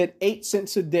 and they said 8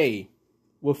 cents a day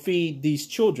will feed these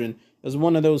children. As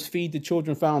one of those Feed the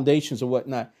Children foundations or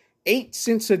whatnot. 8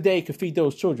 cents a day could feed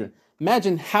those children.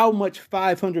 Imagine how much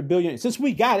 $500 billion, since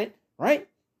we got it, right?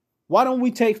 Why don't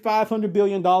we take $500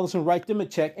 billion and write them a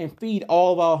check and feed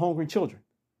all of our hungry children?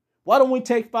 Why don't we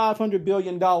take $500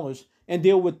 billion and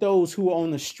deal with those who are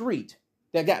on the street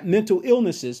that got mental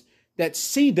illnesses that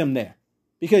see them there?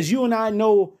 Because you and I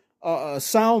know a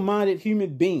sound-minded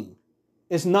human being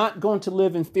is not going to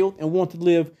live in filth and want to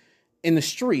live in the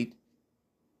street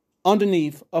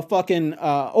underneath a fucking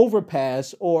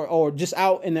overpass or just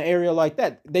out in the area like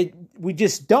that. We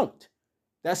just don't.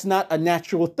 That's not a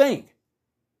natural thing.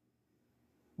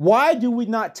 Why do we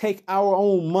not take our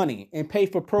own money and pay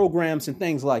for programs and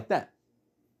things like that?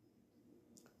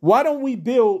 Why don't we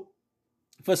build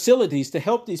facilities to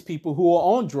help these people who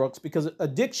are on drugs? Because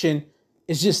addiction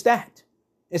is just that.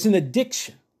 It's an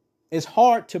addiction. It's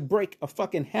hard to break a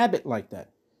fucking habit like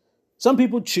that. Some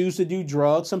people choose to do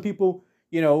drugs. Some people,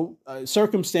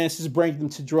 circumstances bring them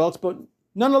to drugs. But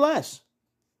nonetheless,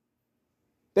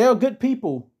 there are good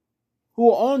people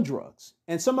who are on drugs.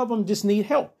 And some of them just need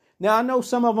help. Now, I know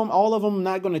some of them, all of them are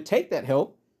not going to take that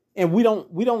help. And we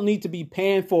don't need to be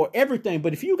paying for everything.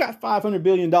 But if you got $500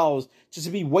 billion just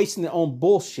to be wasting it on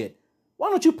bullshit,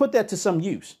 why don't you put that to some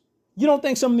use? You don't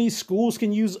think some of these schools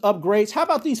can use upgrades? How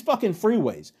about these fucking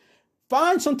freeways?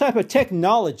 Find some type of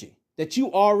technology that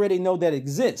you already know that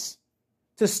exists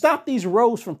to stop these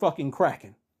roads from fucking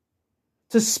cracking.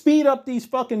 To speed up these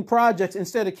fucking projects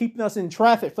instead of keeping us in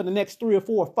traffic for the next 3 or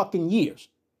 4 fucking years.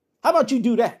 How about you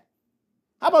do that?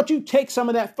 How about you take some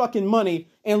of that fucking money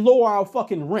and lower our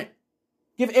fucking rent?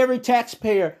 Give every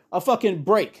taxpayer a fucking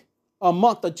break, a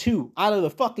month or two out of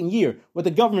the fucking year, with the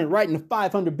government writing a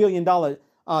 $500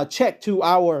 billion check to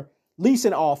our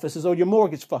leasing offices or your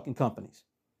mortgage fucking companies.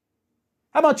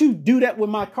 How about you do that with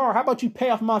my car? How about you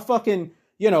pay off my fucking,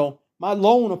 my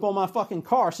loan up on my fucking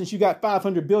car, since you got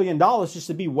 $500 billion just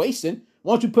to be wasting?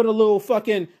 Why don't you put a little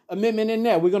fucking amendment in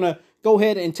there? We're going to go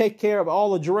ahead and take care of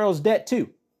all of Jarrell's debt too.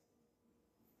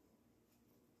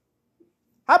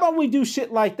 How about we do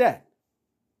shit like that?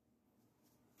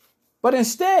 But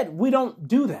instead, we don't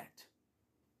do that.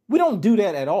 We don't do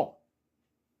that at all.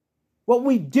 What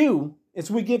we do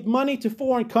is we give money to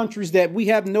foreign countries that we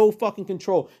have no fucking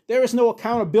control. There is no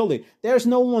accountability. There's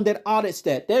no one that audits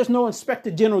that. There's no inspector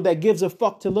general that gives a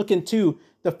fuck to look into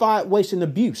the fight, waste, and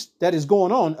abuse that is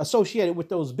going on associated with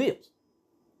those bills.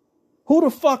 Who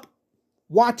the fuck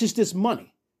watches this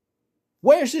money?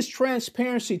 Where's this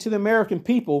transparency to the American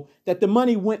people that the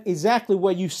money went exactly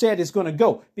where you said it's going to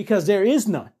go? Because there is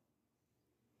none.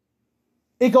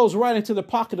 It goes right into the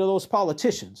pocket of those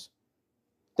politicians.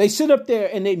 They sit up there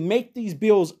and they make these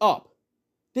bills up.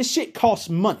 This shit costs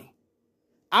money.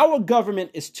 Our government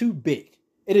is too big.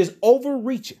 It is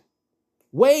overreaching,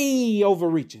 way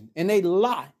overreaching, and they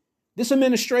lie. This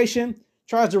administration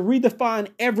tries to redefine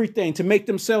everything to make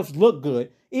themselves look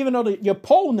good, even though your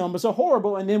poll numbers are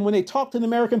horrible. And then when they talk to the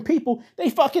American people, they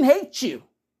fucking hate you.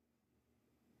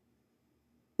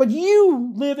 But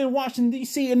you live in Washington,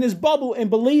 D.C. in this bubble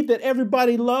and believe that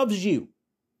everybody loves you.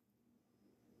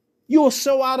 You are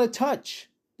so out of touch.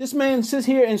 This man sits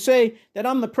here and say that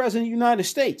I'm the president of the United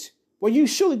States. Well, you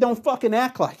surely don't fucking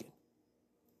act like it,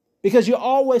 because you're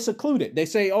always secluded. They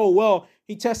say, oh, well,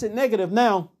 he tested negative.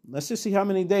 Now, let's just see how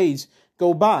many days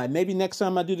go by. Maybe next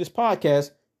time I do this podcast,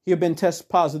 he'll been tested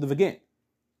positive again.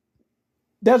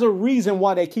 There's a reason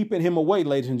why they're keeping him away,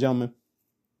 ladies and gentlemen.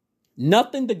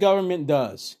 Nothing the government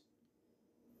does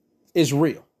is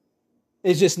real.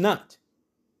 It's just not.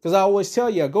 Because I always tell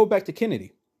you, I go back to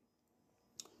Kennedy.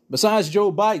 Besides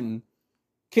Joe Biden,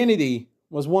 Kennedy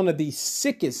was one of the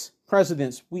sickest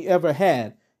presidents we ever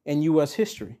had in U.S.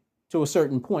 history, to a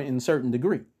certain point, in a certain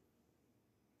degree.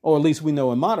 Or at least we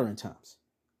know in modern times.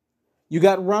 You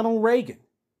got Ronald Reagan.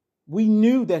 We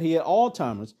knew that he had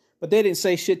Alzheimer's, but they didn't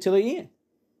say shit till the end.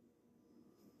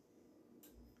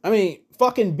 I mean,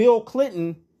 fucking Bill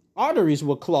Clinton arteries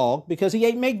were clogged because he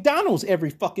ate McDonald's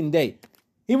every fucking day.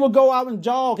 He would go out and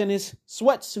jog in his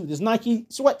sweatsuit, his Nike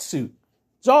sweatsuit.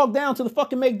 Jog down to the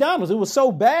fucking McDonald's. It was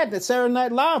so bad that Saturday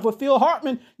Night Live with Phil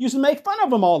Hartman used to make fun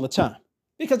of him all the time,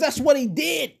 because that's what he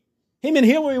did. Him and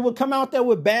Hillary would come out there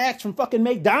with bags from fucking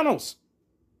McDonald's.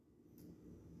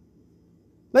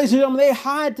 Ladies and gentlemen, they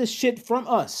hide this shit from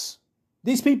us.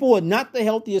 These people are not the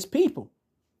healthiest people.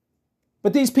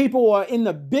 But these people are in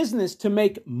the business to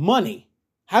make money.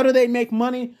 How do they make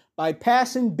money? By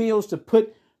passing bills to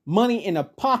put money in the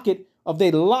pocket of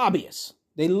their lobbyists.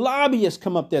 They lobbyists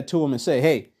come up there to them and say,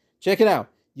 hey, check it out.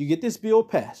 You get this bill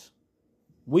passed.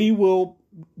 We will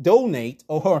donate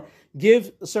or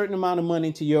give a certain amount of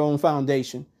money to your own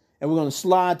foundation, and we're going to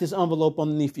slide this envelope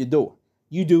underneath your door.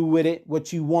 You do with it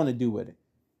what you want to do with it.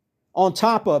 On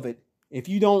top of it, if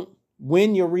you don't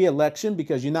win your reelection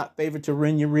because you're not favored to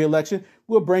win your reelection,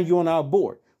 we'll bring you on our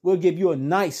board. We'll give you a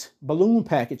nice balloon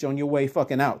package on your way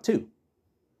fucking out too.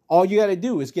 All you got to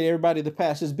do is get everybody to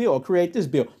pass this bill or create this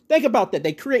bill. Think about that.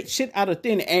 They create shit out of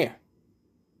thin air.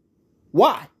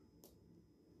 Why?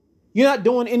 You're not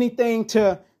doing anything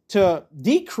to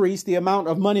decrease the amount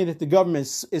of money that the government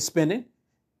is spending.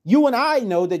 You and I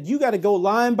know that you got to go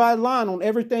line by line on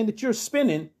everything that you're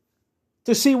spending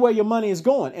to see where your money is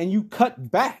going, and you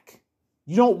cut back.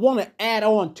 You don't want to add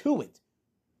on to it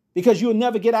because you'll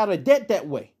never get out of debt that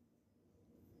way.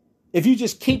 If you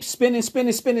just keep spending,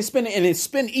 and then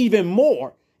spend even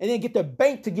more, and then get the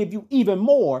bank to give you even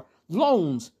more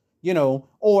loans,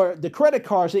 or the credit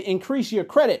cards that increase your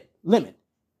credit limit,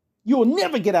 you will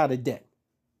never get out of debt.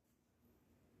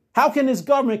 How can this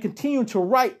government continue to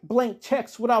write blank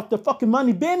checks without the fucking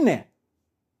money being there?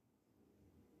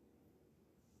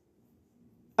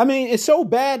 I mean, it's so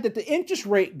bad that the interest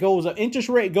rate goes up. Interest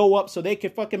rate go up so they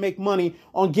can fucking make money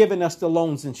on giving us the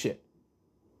loans and shit.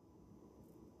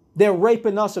 They're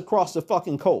raping us across the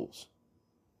fucking coals.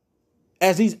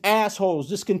 As these assholes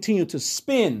just continue to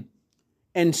spin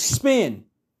and spin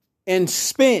and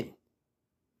spin.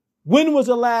 When was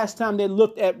the last time they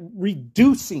looked at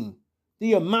reducing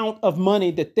the amount of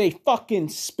money that they fucking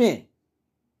spend?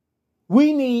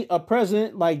 We need a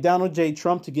president like Donald J.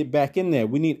 Trump to get back in there.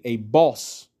 We need a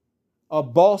boss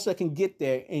that can get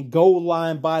there and go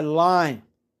line by line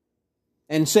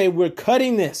and say, we're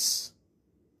cutting this.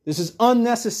 This is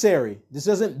unnecessary. This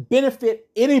doesn't benefit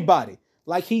anybody.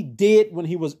 like he did when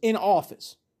he was in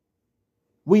office.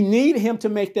 We need him to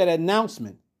make that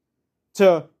announcement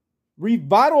to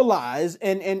revitalize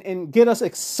and get us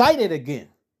excited again,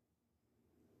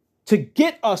 to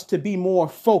get us to be more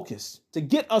focused, to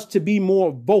get us to be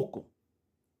more vocal.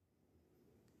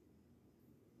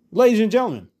 Ladies and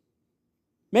gentlemen,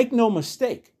 make no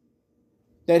mistake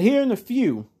that here in the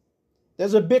few,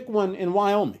 there's a big one in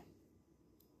Wyoming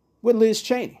with Liz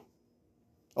Cheney.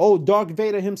 Old Darth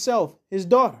Vader himself, his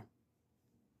daughter.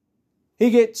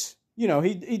 He gets,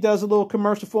 he does a little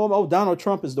commercial for him. Oh, Donald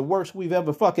Trump is the worst we've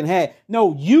ever fucking had.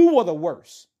 No, you were the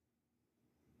worst.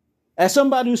 As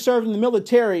somebody who served in the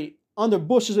military under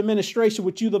Bush's administration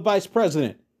with you, the vice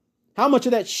president, how much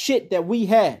of that shit that we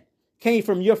had came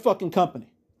from your fucking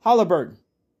company? Halliburton.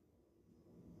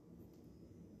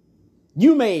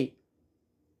 You made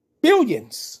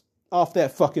billions off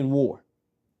that fucking war.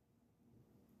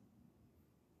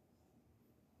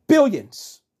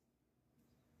 Billions.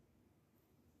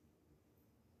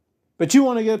 But you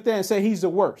want to get up there and say he's the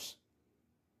worst.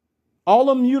 All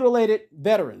the mutilated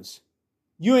veterans.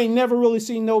 You ain't never really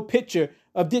seen no picture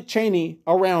of Dick Cheney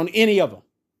around any of them.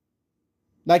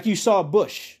 Like you saw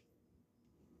Bush.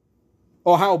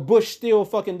 Or how Bush still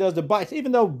fucking does the bites.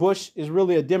 Even though Bush is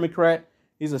really a Democrat.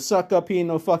 He's a suck up. He ain't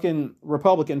no fucking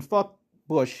Republican. Fuck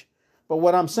Bush. But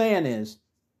what I'm saying is,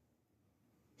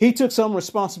 he took some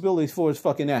responsibility for his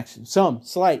fucking actions. Some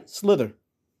slight, slither,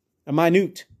 a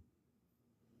minute.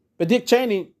 But Dick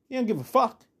Cheney, he don't give a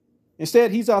fuck.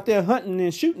 Instead, he's out there hunting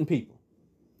and shooting people.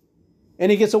 And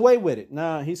he gets away with it.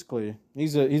 Nah, he's clear.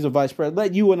 He's a vice president.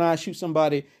 Let you and I shoot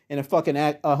somebody in a fucking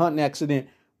hunting accident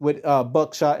with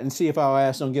buckshot and see if our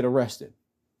ass don't get arrested.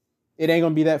 It ain't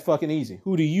going to be that fucking easy.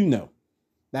 Who do you know?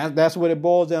 That's what it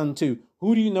boils down to.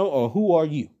 Who do you know or who are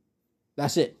you?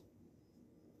 That's it.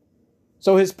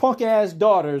 So his punk ass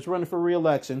daughter is running for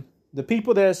re-election. The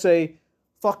people there say,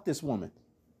 fuck this woman.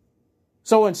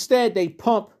 So instead they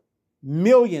pump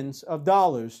millions of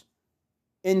dollars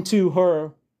into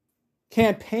her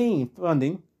campaign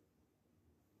funding.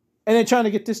 And they're trying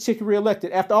to get this chick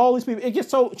reelected. After all these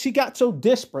people, she got so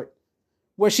desperate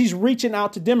where she's reaching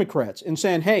out to Democrats and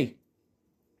saying, hey,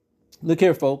 look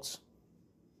here, folks.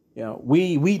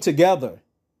 We together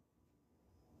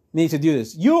need to do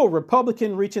this. You're a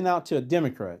Republican reaching out to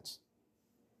Democrats.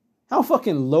 How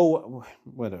fucking low,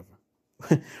 whatever.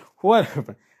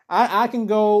 Whatever. I can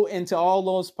go into all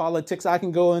those politics. I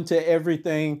can go into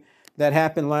everything that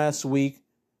happened last week.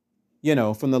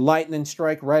 From the lightning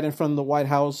strike right in front of the White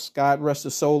House. God rest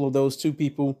the soul of those two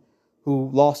people who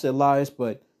lost their lives.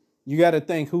 But you got to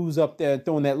think who's up there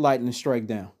throwing that lightning strike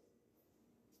down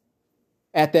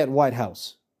at that White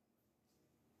House.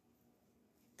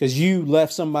 Because you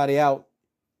left somebody out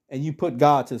and you put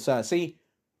God to the side. See,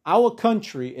 our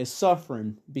country is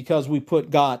suffering because we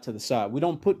put God to the side. We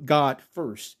don't put God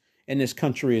first in this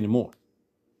country anymore.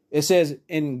 It says,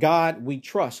 in God we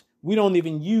trust. We don't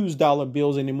even use dollar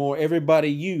bills anymore. Everybody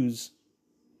use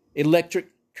electric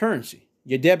currency,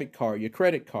 your debit card, your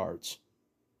credit cards.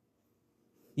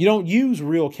 You don't use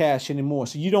real cash anymore.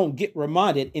 So you don't get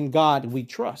reminded, in God we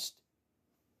trust.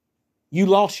 You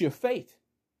lost your faith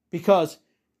because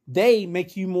they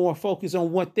make you more focused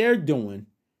on what they're doing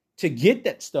to get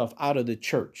that stuff out of the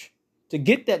church, to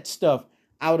get that stuff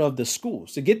out of the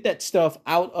schools, to get that stuff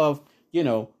out of,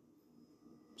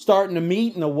 starting a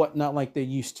meeting or whatnot like they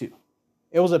used to.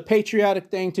 It was a patriotic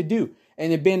thing to do.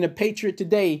 And being a patriot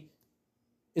today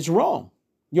is wrong.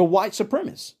 You're white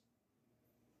supremacist.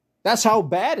 That's how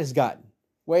bad it's gotten.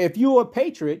 Where if you're a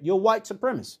patriot, you're white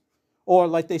supremacist. Or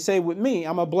like they say with me,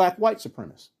 I'm a black white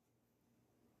supremacist.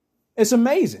 It's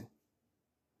amazing.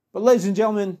 But ladies and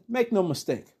gentlemen, make no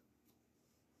mistake.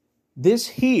 This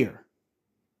here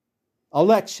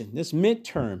election, this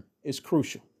midterm is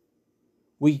crucial.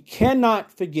 We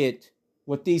cannot forget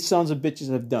what these sons of bitches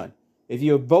have done. If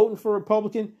you're voting for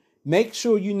Republican, make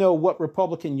sure you know what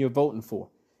Republican you're voting for.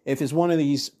 If it's one of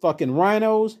these fucking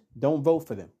rhinos, don't vote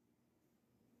for them.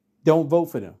 Don't vote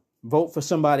for them. Vote for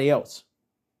somebody else.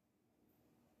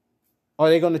 Are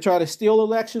they going to try to steal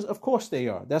elections? Of course they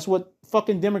are. That's what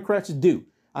fucking Democrats do.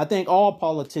 I think all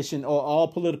politicians or all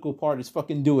political parties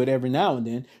fucking do it every now and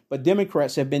then. But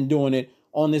Democrats have been doing it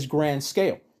on this grand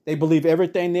scale. They believe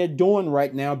everything they're doing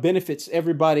right now benefits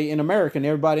everybody in America and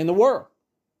everybody in the world.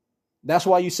 That's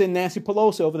why you send Nancy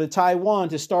Pelosi over to Taiwan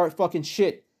to start fucking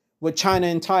shit with China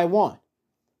and Taiwan,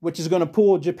 which is going to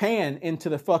pull Japan into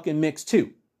the fucking mix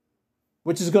too,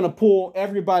 which is going to pull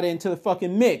everybody into the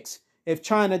fucking mix if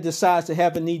China decides to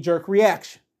have a knee-jerk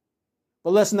reaction.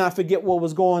 But let's not forget what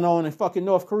was going on in fucking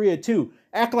North Korea too.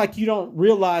 Act like you don't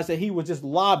realize that he was just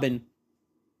lobbing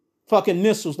fucking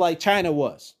missiles like China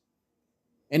was.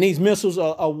 And these missiles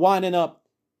are winding up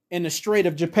in the Strait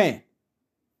of Japan.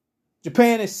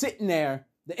 Japan is sitting there,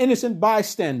 the innocent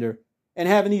bystander, and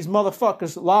having these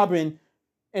motherfuckers lobbying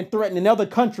and threatening other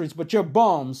countries, but your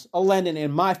bombs are landing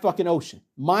in my fucking ocean,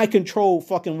 my controlled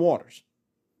fucking waters.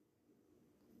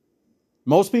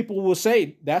 Most people will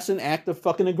say that's an act of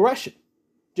fucking aggression.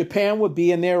 Japan would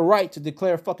be in their right to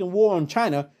declare fucking war on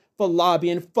China for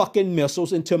lobbying fucking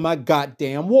missiles into my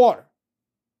goddamn water.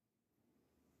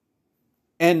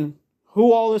 And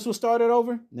who all this was started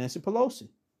over? Nancy Pelosi.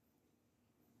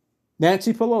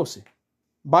 Nancy Pelosi.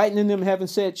 Biden and them haven't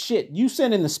said shit. You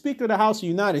sending the Speaker of the House of the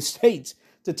United States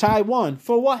to Taiwan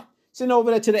for what? Send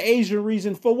over there to the Asian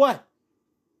region for what?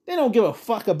 They don't give a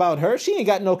fuck about her. She ain't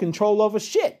got no control over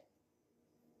shit.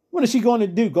 What is she going to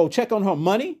do? Go check on her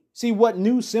money? See what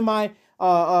new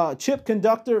chip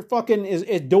conductor fucking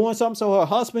is doing something so her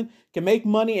husband can make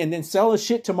money and then sell his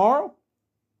shit tomorrow?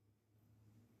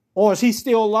 Or is he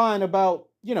still lying about,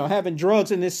 having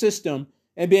drugs in his system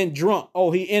and being drunk?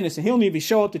 Oh, he innocent. He don't even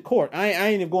show up to court. I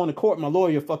ain't even going to court. My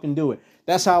lawyer fucking do it.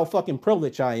 That's how fucking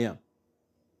privileged I am.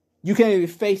 You can't even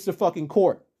face the fucking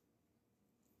court.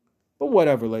 But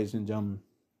whatever, ladies and gentlemen.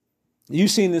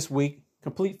 You've seen this week.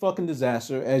 Complete fucking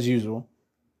disaster as usual.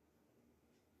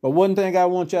 But one thing I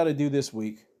want y'all to do this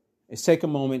week is take a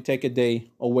moment, take a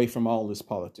day away from all this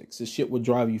politics. This shit will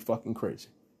drive you fucking crazy.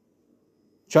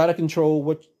 Try to control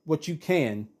what you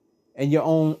can in your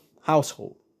own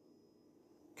household.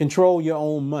 Control your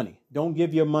own money. Don't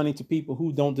give your money to people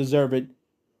who don't deserve it.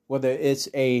 Whether it's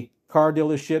a car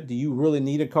dealership, do you really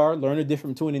need a car? Learn the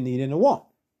difference between a need and a want.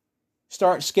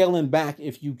 Start scaling back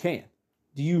if you can.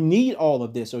 Do you need all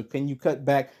of this, or can you cut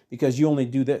back because you only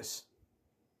do this?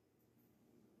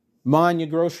 Mind your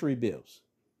grocery bills.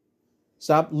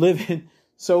 Stop living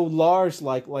so large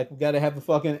like we got to have a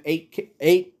fucking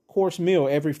eight course meal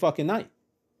every fucking night.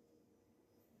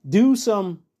 Do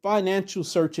some financial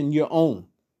searching your own.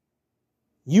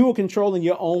 You are controlling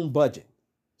your own budget.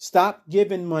 Stop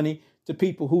giving money to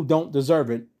people who don't deserve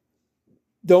it.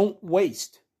 Don't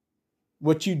waste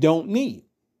what you don't need.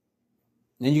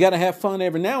 And you got to have fun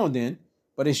every now and then,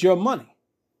 but it's your money.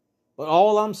 But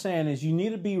all I'm saying is you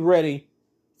need to be ready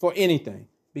for anything,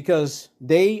 because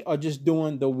they are just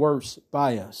doing the worst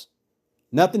by us.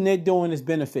 Nothing they're doing is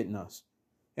benefiting us.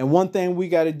 And one thing we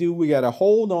got to do, we got to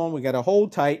hold on, we got to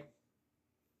hold tight.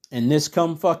 And this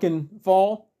come fucking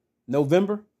fall,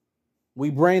 November, we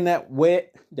bring that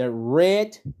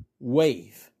red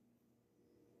wave.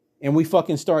 And we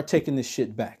fucking start taking this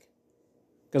shit back.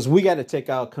 Because we got to take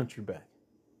our country back.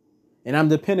 And I'm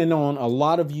depending on a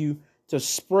lot of you to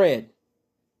spread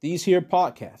these here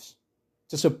podcasts,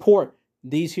 to support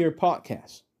these here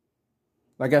podcasts.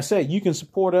 Like I said, you can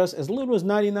support us as little as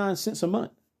 99 cents a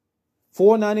month,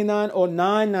 $4.99 or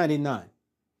 $9.99.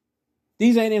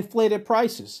 These ain't inflated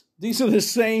prices. These are the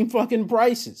same fucking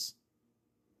prices.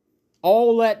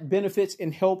 All that benefits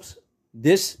and helps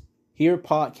this here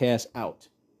podcast out.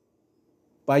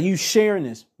 By you sharing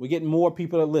this, we're getting more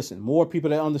people that listen, more people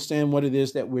that understand what it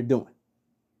is that we're doing.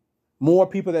 More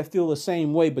people that feel the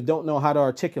same way but don't know how to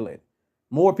articulate it.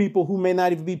 More people who may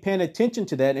not even be paying attention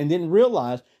to that and didn't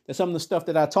realize that some of the stuff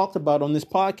that I talked about on this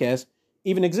podcast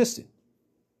even existed.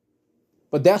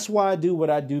 But that's why I do what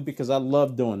I do, because I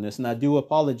love doing this. And I do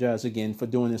apologize again for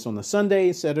doing this on a Sunday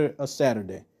instead of a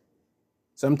Saturday.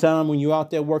 Sometime when you're out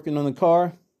there working on the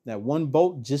car, that one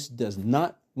bolt just does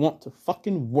not want to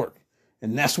fucking work.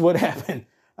 And that's what happened.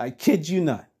 I kid you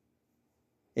not.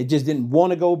 It just didn't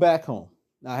want to go back home.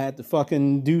 I had to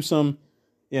fucking do some,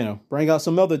 bring out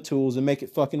some other tools and make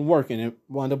it fucking work. And it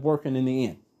wound up working in the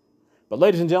end. But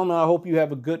ladies and gentlemen, I hope you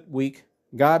have a good week.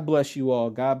 God bless you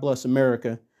all. God bless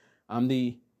America. I'm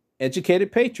the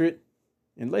educated patriot.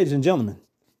 And ladies and gentlemen,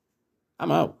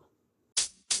 I'm out.